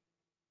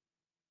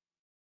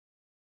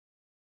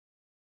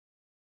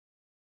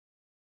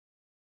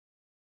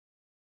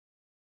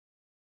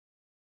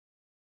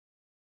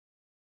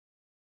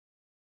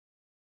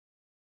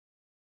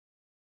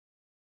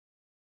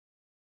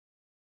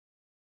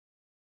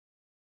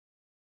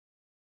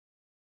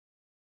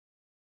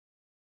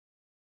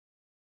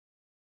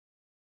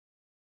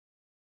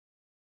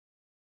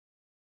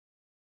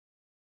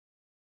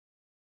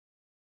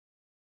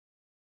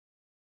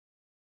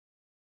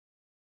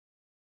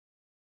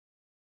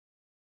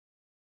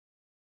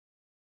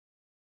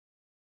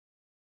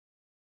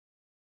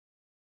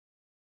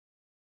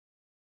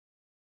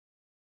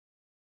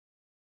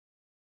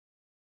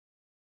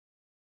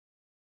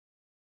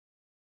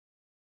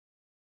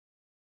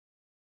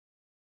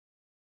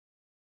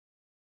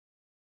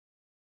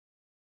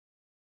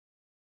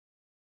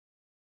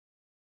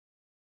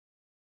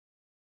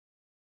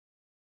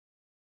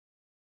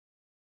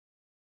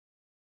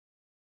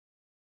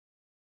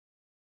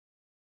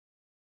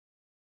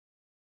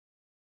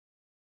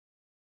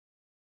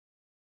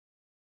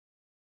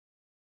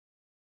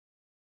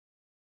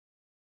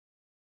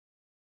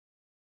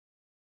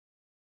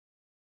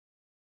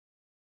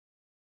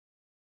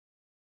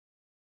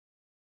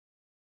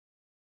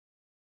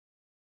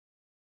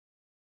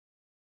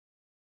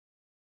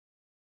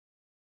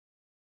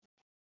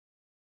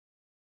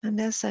 And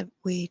as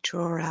we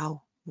draw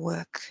our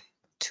work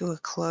to a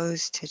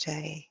close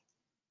today,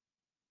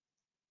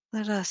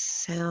 let us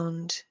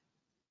sound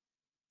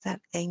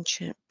that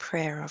ancient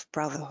prayer of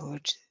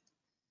brotherhood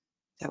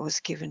that was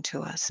given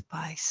to us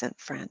by St.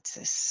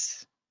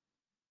 Francis.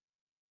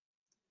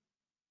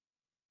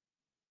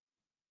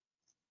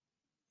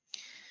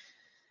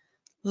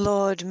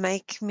 Lord,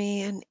 make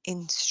me an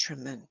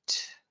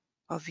instrument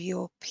of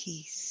your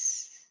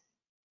peace.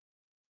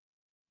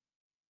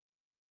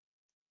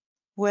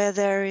 Where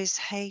there is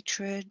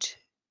hatred,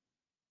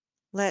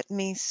 let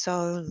me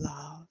sow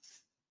love.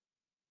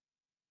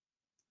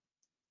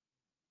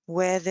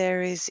 Where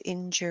there is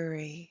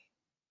injury,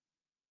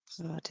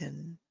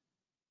 pardon.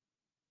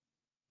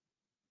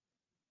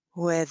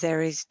 Where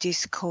there is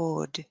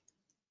discord,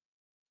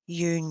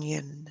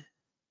 union.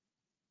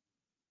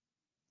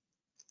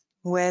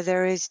 Where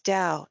there is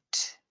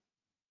doubt,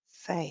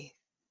 faith.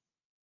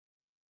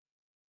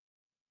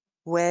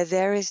 Where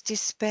there is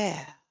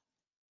despair,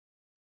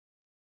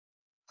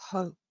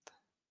 hope.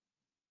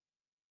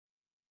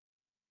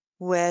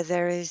 Where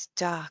there is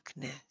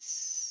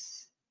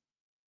darkness,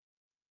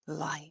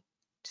 light.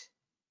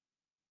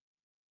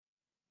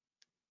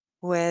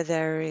 Where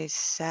there is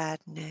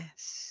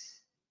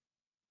sadness,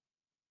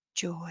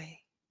 joy.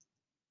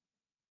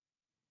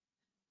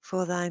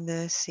 For thy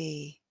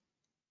mercy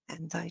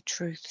and thy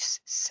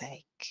truth's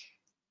sake.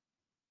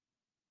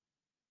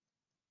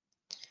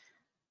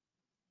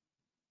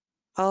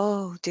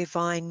 O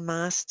Divine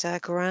Master,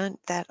 grant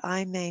that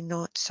I may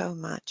not so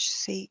much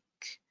seek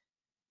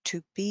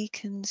to be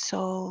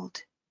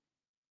consoled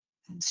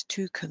as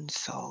to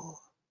console,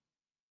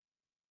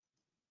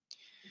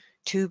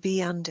 to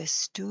be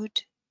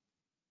understood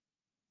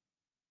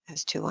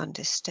as to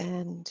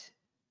understand,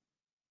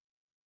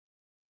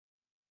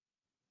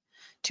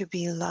 to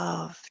be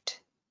loved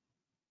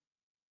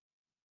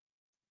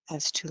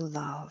as to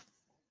love.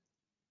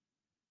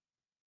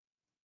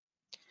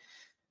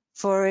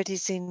 For it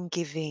is in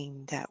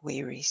giving that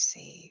we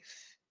receive,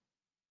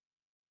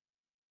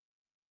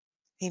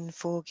 in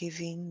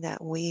forgiving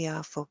that we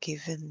are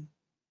forgiven,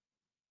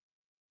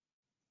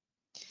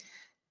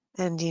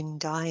 and in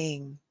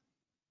dying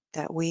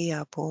that we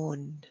are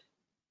born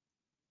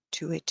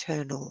to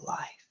eternal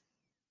life.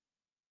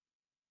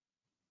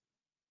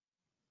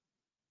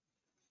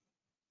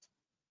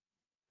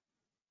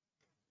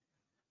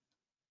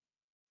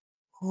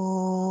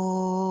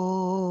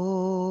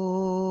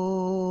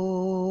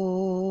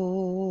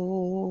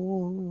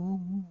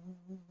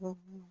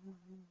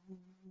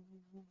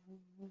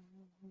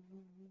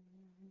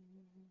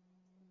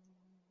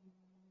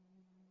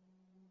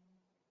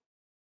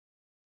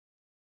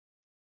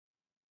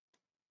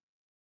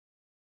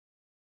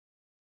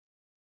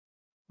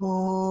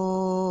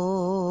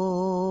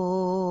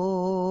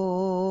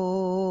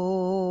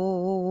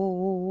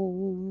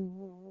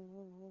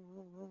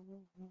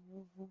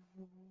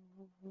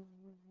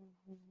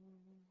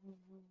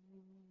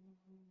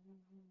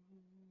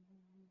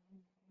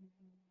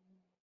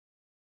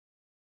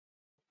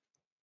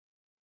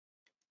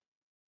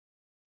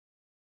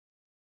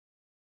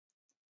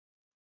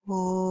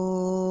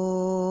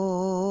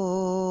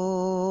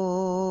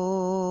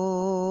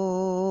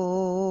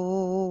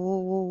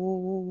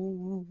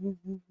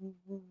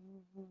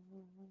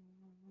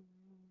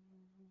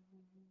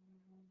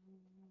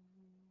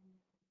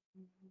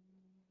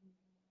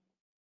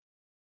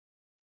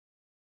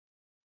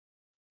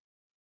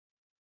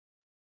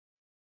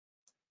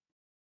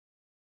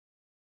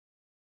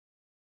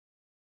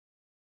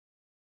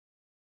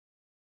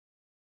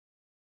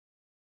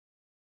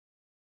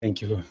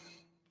 Thank you,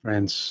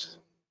 friends.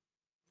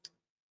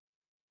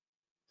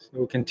 So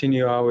we'll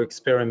continue our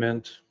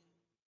experiment,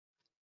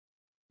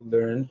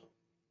 learn,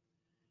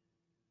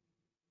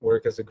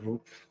 work as a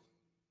group,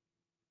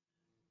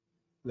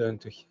 learn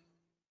to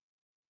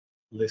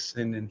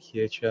listen and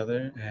hear each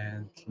other,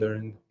 and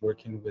learn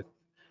working with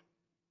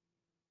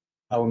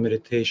our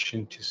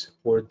meditation to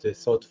support the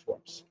thought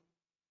forms.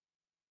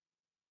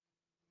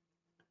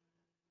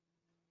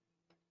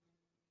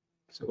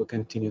 So we'll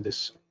continue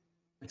this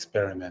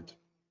experiment.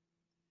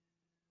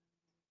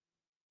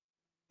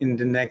 In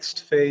the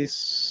next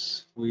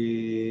phase,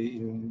 we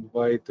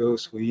invite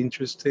those who are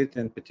interested,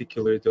 and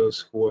particularly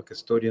those who are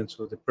custodians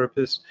of the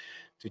purpose,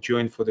 to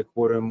join for the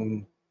quarter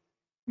moon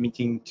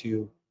meeting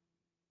to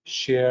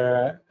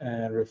share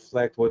and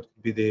reflect what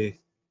would be the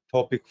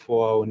topic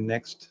for our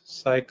next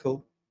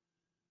cycle,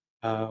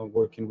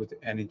 working with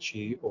the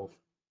energy of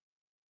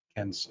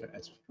Cancer,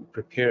 as we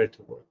prepare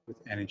to work with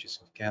energies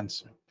of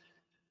Cancer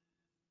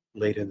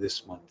later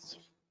this month.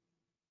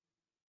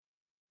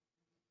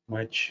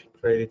 Much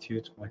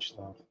gratitude, much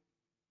love.